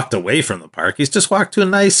hasn't walked away from the park. He's just walked to a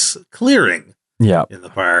nice clearing. Yeah. In the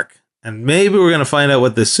park. And maybe we're going to find out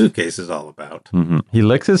what this suitcase is all about. He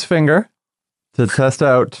licks his finger to test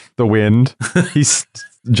out the wind. He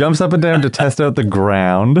jumps up and down to test out the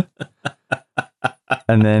ground.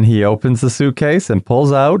 And then he opens the suitcase and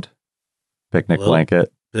pulls out picnic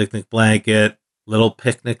blanket, little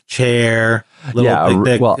picnic chair, he's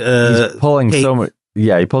pulling cake. So much.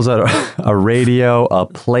 Yeah, he pulls out a radio, a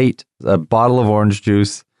plate, a bottle of orange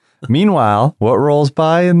juice. Meanwhile, what rolls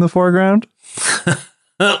by in the foreground?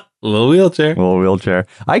 Little wheelchair.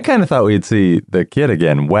 I kind of thought we'd see the kid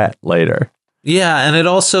again wet later. Yeah, and it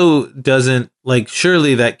also doesn't,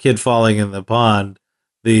 surely that kid falling in the pond,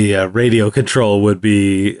 the radio control would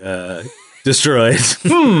be destroyed.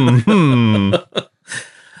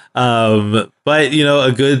 But,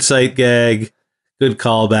 a good sight gag, good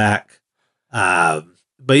callback.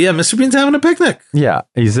 But yeah, Mr. Bean's having a picnic. Yeah,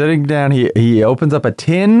 he's sitting down. He opens up a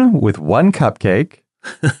tin with one cupcake.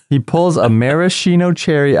 He pulls a maraschino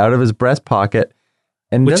cherry out of his breast pocket,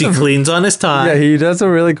 and which he cleans on his tie. Yeah, he does a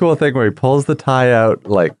really cool thing where he pulls the tie out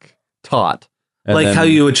taut, how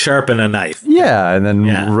you would sharpen a knife. Yeah, and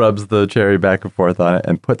then rubs the cherry back and forth on it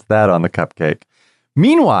and puts that on the cupcake.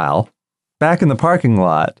 Meanwhile, back in the parking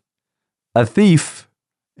lot, a thief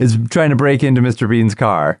is trying to break into Mr. Bean's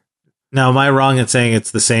car. Now, am I wrong in saying it's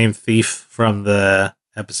the same thief from the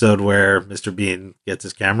episode where Mr. Bean gets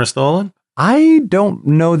his camera stolen? I don't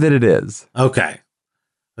know that it is. Okay.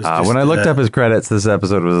 When I looked up his credits, this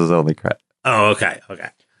episode was his only credit. Oh, okay.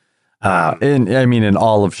 In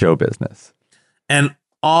all of show business. And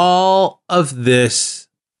all of this,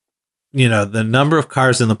 the number of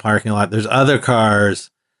cars in the parking lot, there's other cars.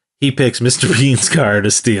 He picks Mr. Bean's car to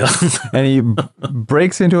steal. And he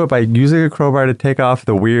breaks into it by using a crowbar to take off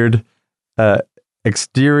the weird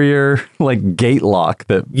exterior gate lock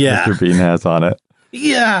that Mr. Bean has on it.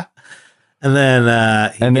 Yeah. And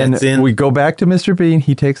then we go back to Mr. Bean.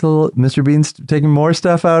 He takes Mr. Bean's taking more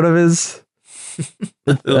stuff out of his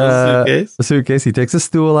suitcase. He takes a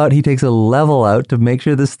stool out. He takes a level out to make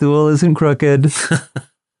sure the stool isn't crooked.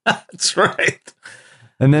 That's right.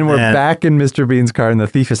 And then we're back in Mr. Bean's car, and the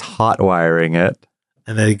thief is hot wiring it.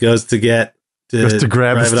 And then he goes to grab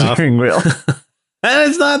the steering wheel. And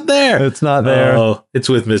it's not there. It's not there. Oh, it's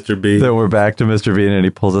with Mr. Bean. Then we're back to Mr. Bean, and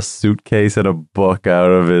he pulls a suitcase and a book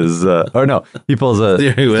out of his... he pulls a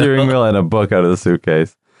steering wheel and a book out of the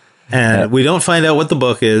suitcase. And we don't find out what the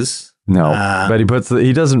book is. No, but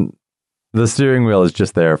the steering wheel is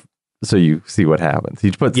just there so you see what happens.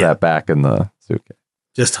 He puts that back in the suitcase.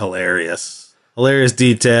 Just hilarious. hilarious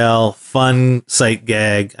detail, fun sight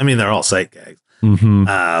gag. I mean, they're all sight gags.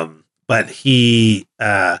 But he's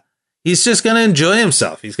just going to enjoy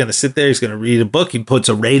himself. He's going to sit there. He's going to read a book. He puts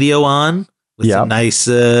a radio on with some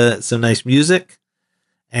nice music.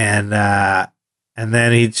 And then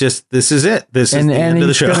this is it. This is the end of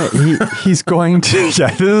the show. He's going to, this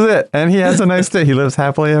is it. And he has a nice day. He lives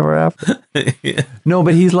happily ever after. Yeah. No,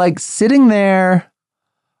 but he's like sitting there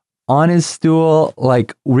on his stool,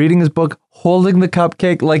 like reading his book, holding the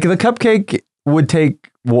cupcake. Like the cupcake would take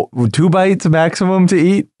 2 bites maximum to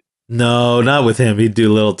eat. No, not with him. He'd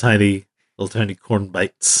do little tiny corn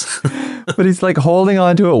bites. But he's like holding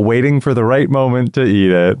on to it, waiting for the right moment to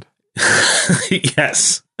eat it.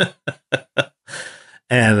 Yes.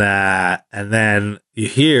 And then you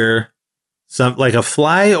hear some like a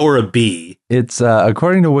fly or a bee. It's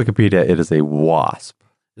according to Wikipedia, it is a wasp.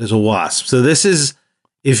 It is a wasp. So this is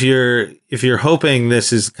if you're hoping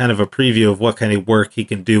this is kind of a preview of what kind of work he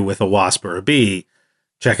can do with a wasp or a bee,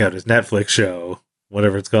 check out his Netflix show,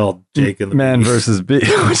 whatever it's called, Jake and the Man Bee. versus Bee.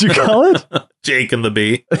 What'd you call it? Jake and the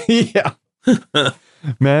Bee. Yeah.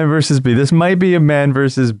 Man versus Bee. This might be a Man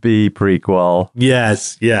versus Bee prequel.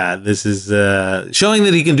 Yes. Yeah. This is showing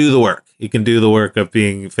that he can do the work. He can do the work of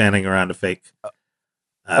fanning around a fake.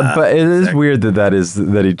 But it is weird that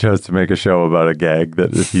he chose to make a show about a gag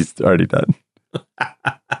that he's already done.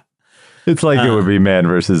 It's like it would be Man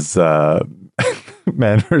versus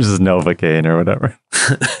Novocaine or whatever.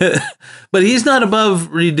 But he's not above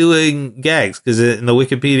redoing gags, because in the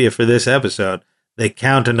Wikipedia for this episode, they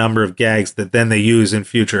count a number of gags that then they use in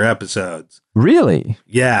future episodes. Really?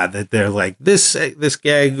 Yeah, that they're like, this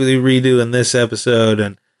gag we redo in this episode.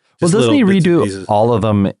 And well, doesn't he redo all of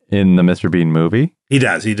them in the Mr. Bean movie? He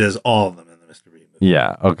does. He does all of them in the Mr. Bean movie.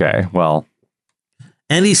 Yeah, okay, well.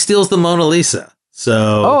 And he steals the Mona Lisa.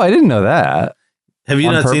 So, oh, I didn't know that. Have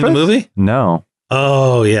you not seen the movie? No.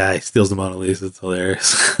 Oh, yeah, he steals the Mona Lisa. It's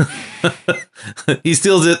hilarious. He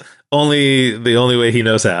steals it the only way he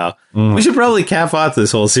knows how. We should probably cap off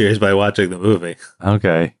this whole series by watching the movie.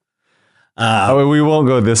 Okay. We won't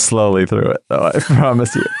go this slowly through it, though, I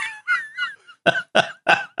promise you.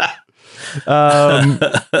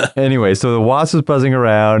 Anyway, so the wasp is buzzing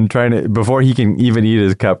around, before he can even eat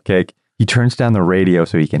his cupcake, he turns down the radio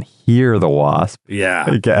so he can hear the wasp. Yeah.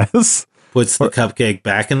 I guess. Puts the cupcake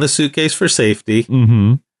back in the suitcase for safety.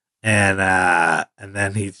 Mm-hmm. And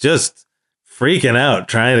then he's just freaking out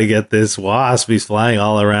trying to get this wasp. He's flying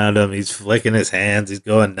all around him. He's flicking his hands. He's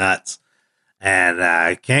going nuts. And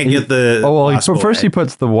can't get the wasp away. First he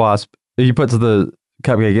puts the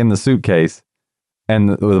cupcake in the suitcase, and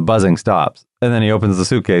the buzzing stops. And then he opens the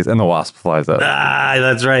suitcase, and the wasp flies out. Ah,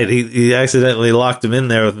 that's right. He accidentally locked him in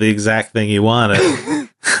there with the exact thing he wanted.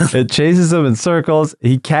 It chases him in circles.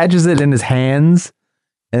 He catches it in his hands,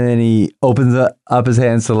 and then he opens up his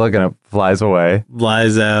hands to look, and it flies away.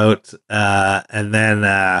 Flies out. And then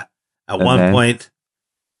at one point,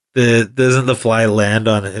 doesn't the fly land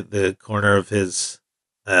on the corner of his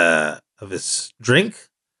drink?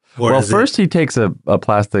 Or well, first he takes a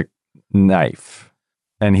plastic knife.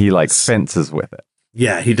 And he fences with it.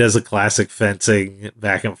 Yeah, he does a classic fencing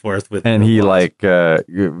back and forth with. And he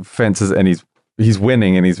fences, and he's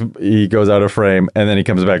winning, and he goes out of frame, and then he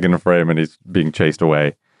comes back into frame, and he's being chased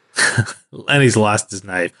away. And he's lost his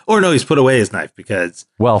knife, or no, he's put away his knife because.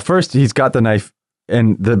 Well, first he's got the knife,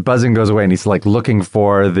 and the buzzing goes away, and he's looking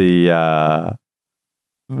for the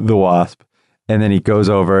wasp. And then he goes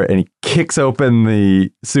over and he kicks open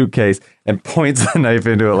the suitcase and points the knife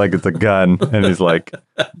into it like it's a gun. And he's like,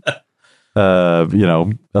 a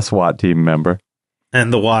SWAT team member.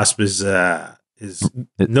 And the wasp is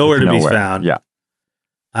nowhere to be found. Yeah.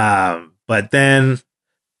 But then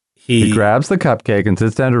he grabs the cupcake and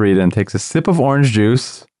sits down to read it and takes a sip of orange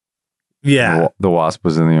juice. Yeah. The wasp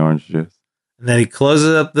was in the orange juice. And then he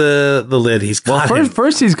closes up the lid.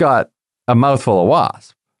 First he's got a mouthful of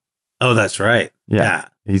wasp. Oh, that's right. Yeah.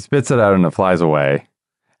 He spits it out and it flies away.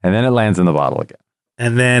 And then it lands in the bottle again.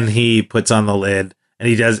 And then he puts on the lid and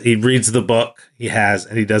he reads the book he has,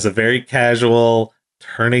 and he does a very casual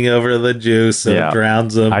turning over the juice so it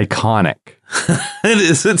drowns him. Iconic.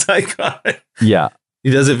 It's iconic. Yeah. He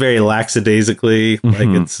does it very lackadaisically.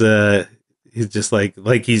 Mm-hmm. Like it's he's just like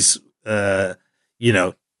he's like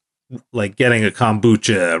getting a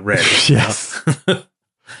kombucha ready. Yes.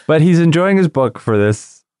 But he's enjoying his book for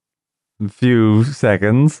this few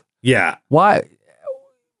seconds. Yeah. Why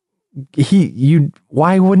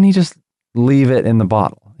wouldn't he just leave it in the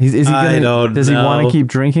bottle? Does he want to keep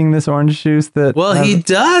drinking this orange juice? He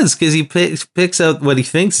does, because he picks out what he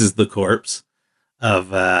thinks is the corpse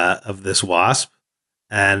of this wasp,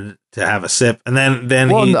 and to have a sip. And then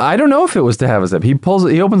well, I don't know if it was to have a sip. He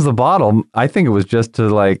opens the bottle. I think it was just to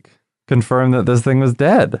like confirm that this thing was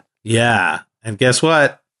dead. Yeah. And guess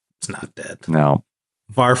what? It's not dead. No.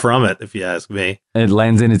 Far from it, if you ask me. It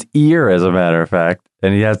lands in his ear, as a matter of fact,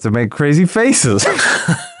 and he has to make crazy faces.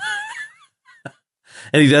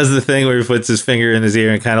 And he does the thing where he puts his finger in his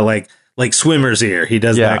ear and kind of like swimmer's ear. He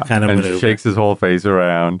does that kind of and maneuver. Shakes his whole face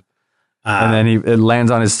around. And then it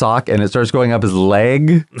lands on his sock and it starts going up his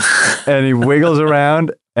leg. And he wiggles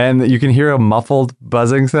around and you can hear a muffled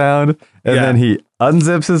buzzing sound. And then he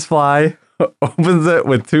unzips his fly, opens it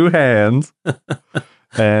with two hands,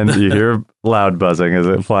 and you hear loud buzzing as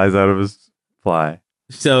it flies out of his fly.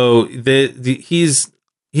 So he's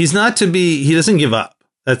not to be, he doesn't give up.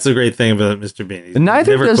 That's the great thing about Mr. Bean.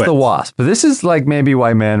 Neither does the Wasp. But this is like maybe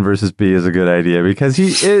why Man vs. Bee is a good idea, because he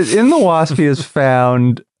is, in the Wasp, he has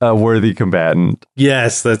found a worthy combatant.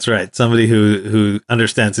 Yes, that's right. Somebody who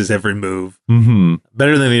understands his every move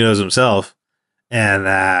better than he knows himself. And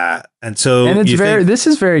so it's this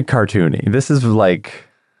is very cartoony. This is like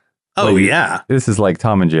this is like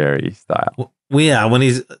Tom and Jerry style. Well, yeah, when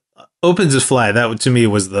he opens his fly, that to me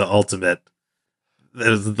was the ultimate. It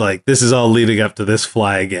was like, this is all leading up to this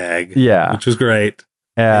fly gag. Yeah. Which was great.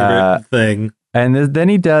 Favorite thing. And then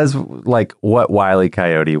he does like what Wile E.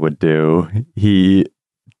 Coyote would do. He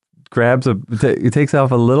grabs he takes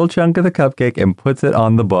off a little chunk of the cupcake and puts it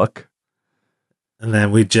on the book. And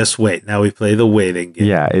then we just wait. Now we play the waiting game.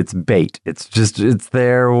 Yeah, it's bait. It's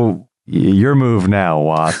there. Your move now,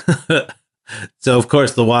 Wasp. So, of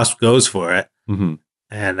course, the Wasp goes for it. Mm-hmm.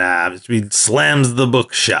 And he slams the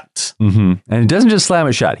book shut. Mm-hmm. And he doesn't just slam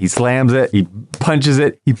it shut. He slams it. He punches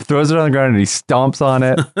it. He throws it on the ground and he stomps on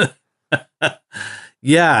it.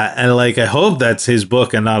 Yeah. And like, I hope that's his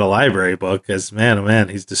book and not a library book, because man, oh man,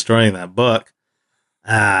 he's destroying that book.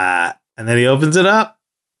 And then he opens it up.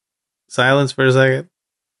 Silence for a second.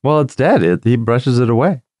 Well, it's dead. He brushes it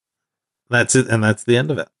away. That's it. And that's the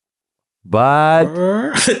end of it. But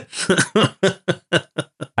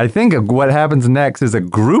I think what happens next is a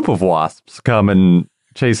group of wasps come and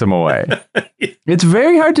chase him away. It's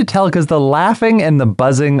very hard to tell because the laughing and the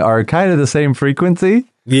buzzing are kind of the same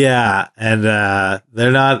frequency. Yeah. And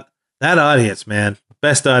they're not that audience, man.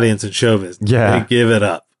 Best audience in show business. Yeah. They give it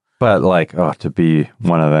up. But like, to be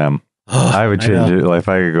one of them, I would change it if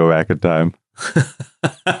I could go back in time.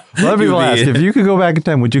 A lot of people ask, if you could go back in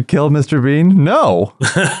time, would you kill Mr. Bean? No.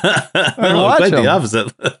 I'd watch quite him. the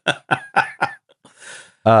opposite.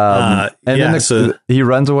 And then he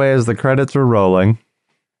runs away as the credits are rolling.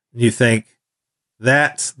 You think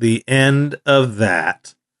that's the end of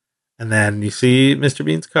that. And then you see Mr.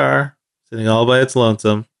 Bean's car sitting all by its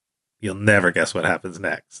lonesome. You'll never guess what happens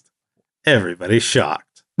next. Everybody's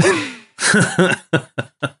shocked.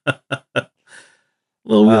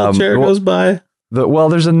 Little wheelchair goes by.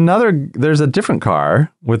 There's a different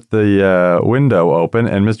car with the window open,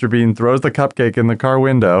 and Mr. Bean throws the cupcake in the car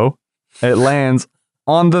window. It lands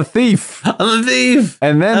on the thief. On the thief.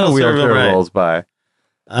 And then the wheelchair rolls by.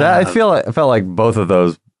 I felt like both of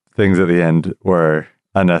those things at the end were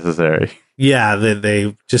unnecessary. Yeah,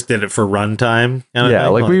 they just did it for runtime. Yeah,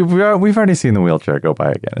 like we've already seen the wheelchair go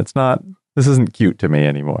by again. It's not. This isn't cute to me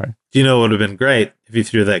anymore. Do you know what would have been great if you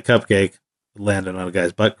threw that cupcake, landed on a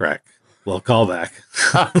guy's butt crack? Well, callback.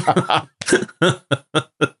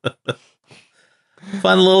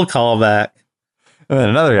 Fun little callback. And then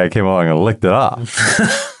another guy came along and licked it off.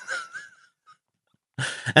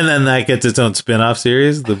 And then that gets its own spin-off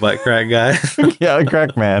series, the butt crack guy. Yeah, the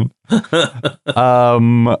crack man.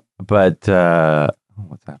 But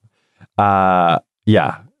what's that?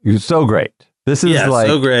 Yeah, it was so great. This is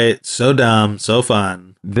so great, so dumb, so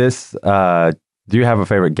fun. This do you have a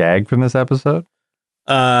favorite gag from this episode?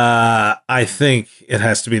 I think it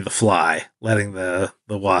has to be the fly, letting the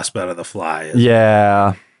wasp out of the fly.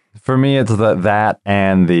 Yeah. For me it's that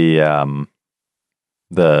and the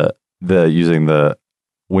using the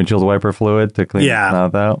windshield wiper fluid to clean his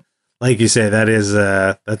mouth out. Like you say, that's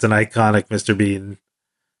an iconic Mr. Bean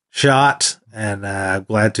shot, and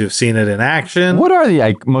glad to have seen it in action. What are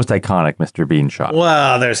the most iconic Mr. Bean shots?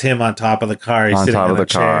 Well, there's him on top of the car. He's sitting on the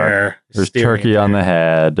chair. There's turkey on the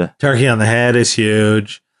head. Turkey on the head is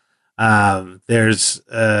huge. There's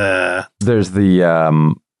the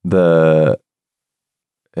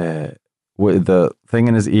thing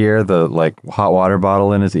in his ear, the like hot water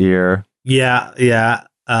bottle in his ear. Yeah.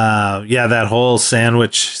 That whole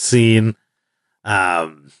sandwich scene.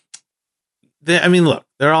 Look,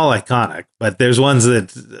 they're all iconic, but there's ones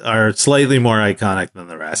that are slightly more iconic than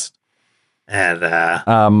the rest. And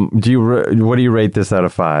what do you rate this out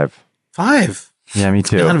of 5? 5. Yeah, me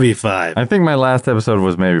too. It's gotta be 5. I think my last episode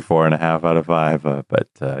was maybe 4.5 out of 5, but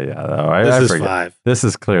I is forget. 5. This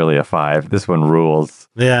is clearly a 5. This one rules.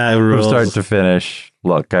 Yeah, it rules. From start to finish.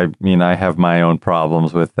 Look, I mean, I have my own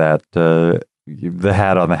problems with that. The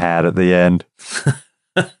hat on the hat at the end.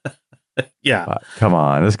 Yeah, but come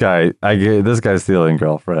on, this guy's stealing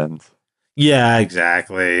girlfriends. Yeah,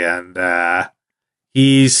 exactly, and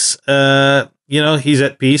he's he's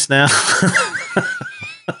at peace now.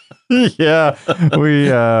 Yeah,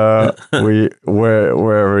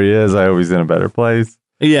 wherever he is, I hope he's in a better place.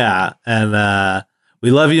 Yeah, and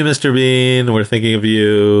we love you, Mr. Bean. We're thinking of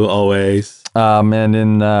you always. And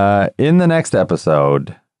in the next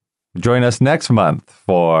episode, join us next month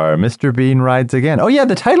for Mr. Bean Rides Again. Oh yeah,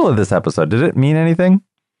 the title of this episode, did it mean anything?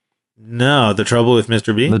 No, The Trouble with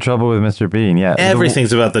Mr. Bean? The Trouble with Mr. Bean, yeah.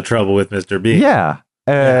 Everything's about The Trouble with Mr. Bean. Yeah.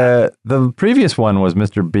 The previous one was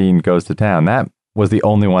Mr. Bean Goes to Town. That was the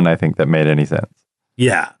only one I think that made any sense.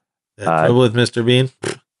 Yeah. The Trouble with Mr. Bean?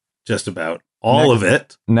 Just about. All of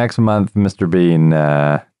it. Next month, Mr. Bean...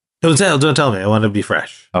 Don't tell me. I want to be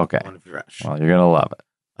fresh. Okay. I want to be fresh. Well, you're going to love it.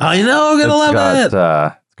 I know, I'm going to love it.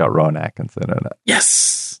 It's got Rowan Atkinson in it.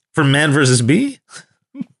 Yes! From Man vs. Bee?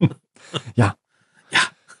 Yeah.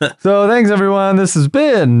 So thanks, everyone. This has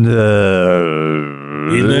been... done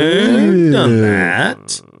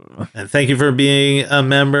that. And thank you for being a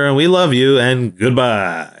member, and we love you, and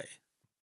goodbye.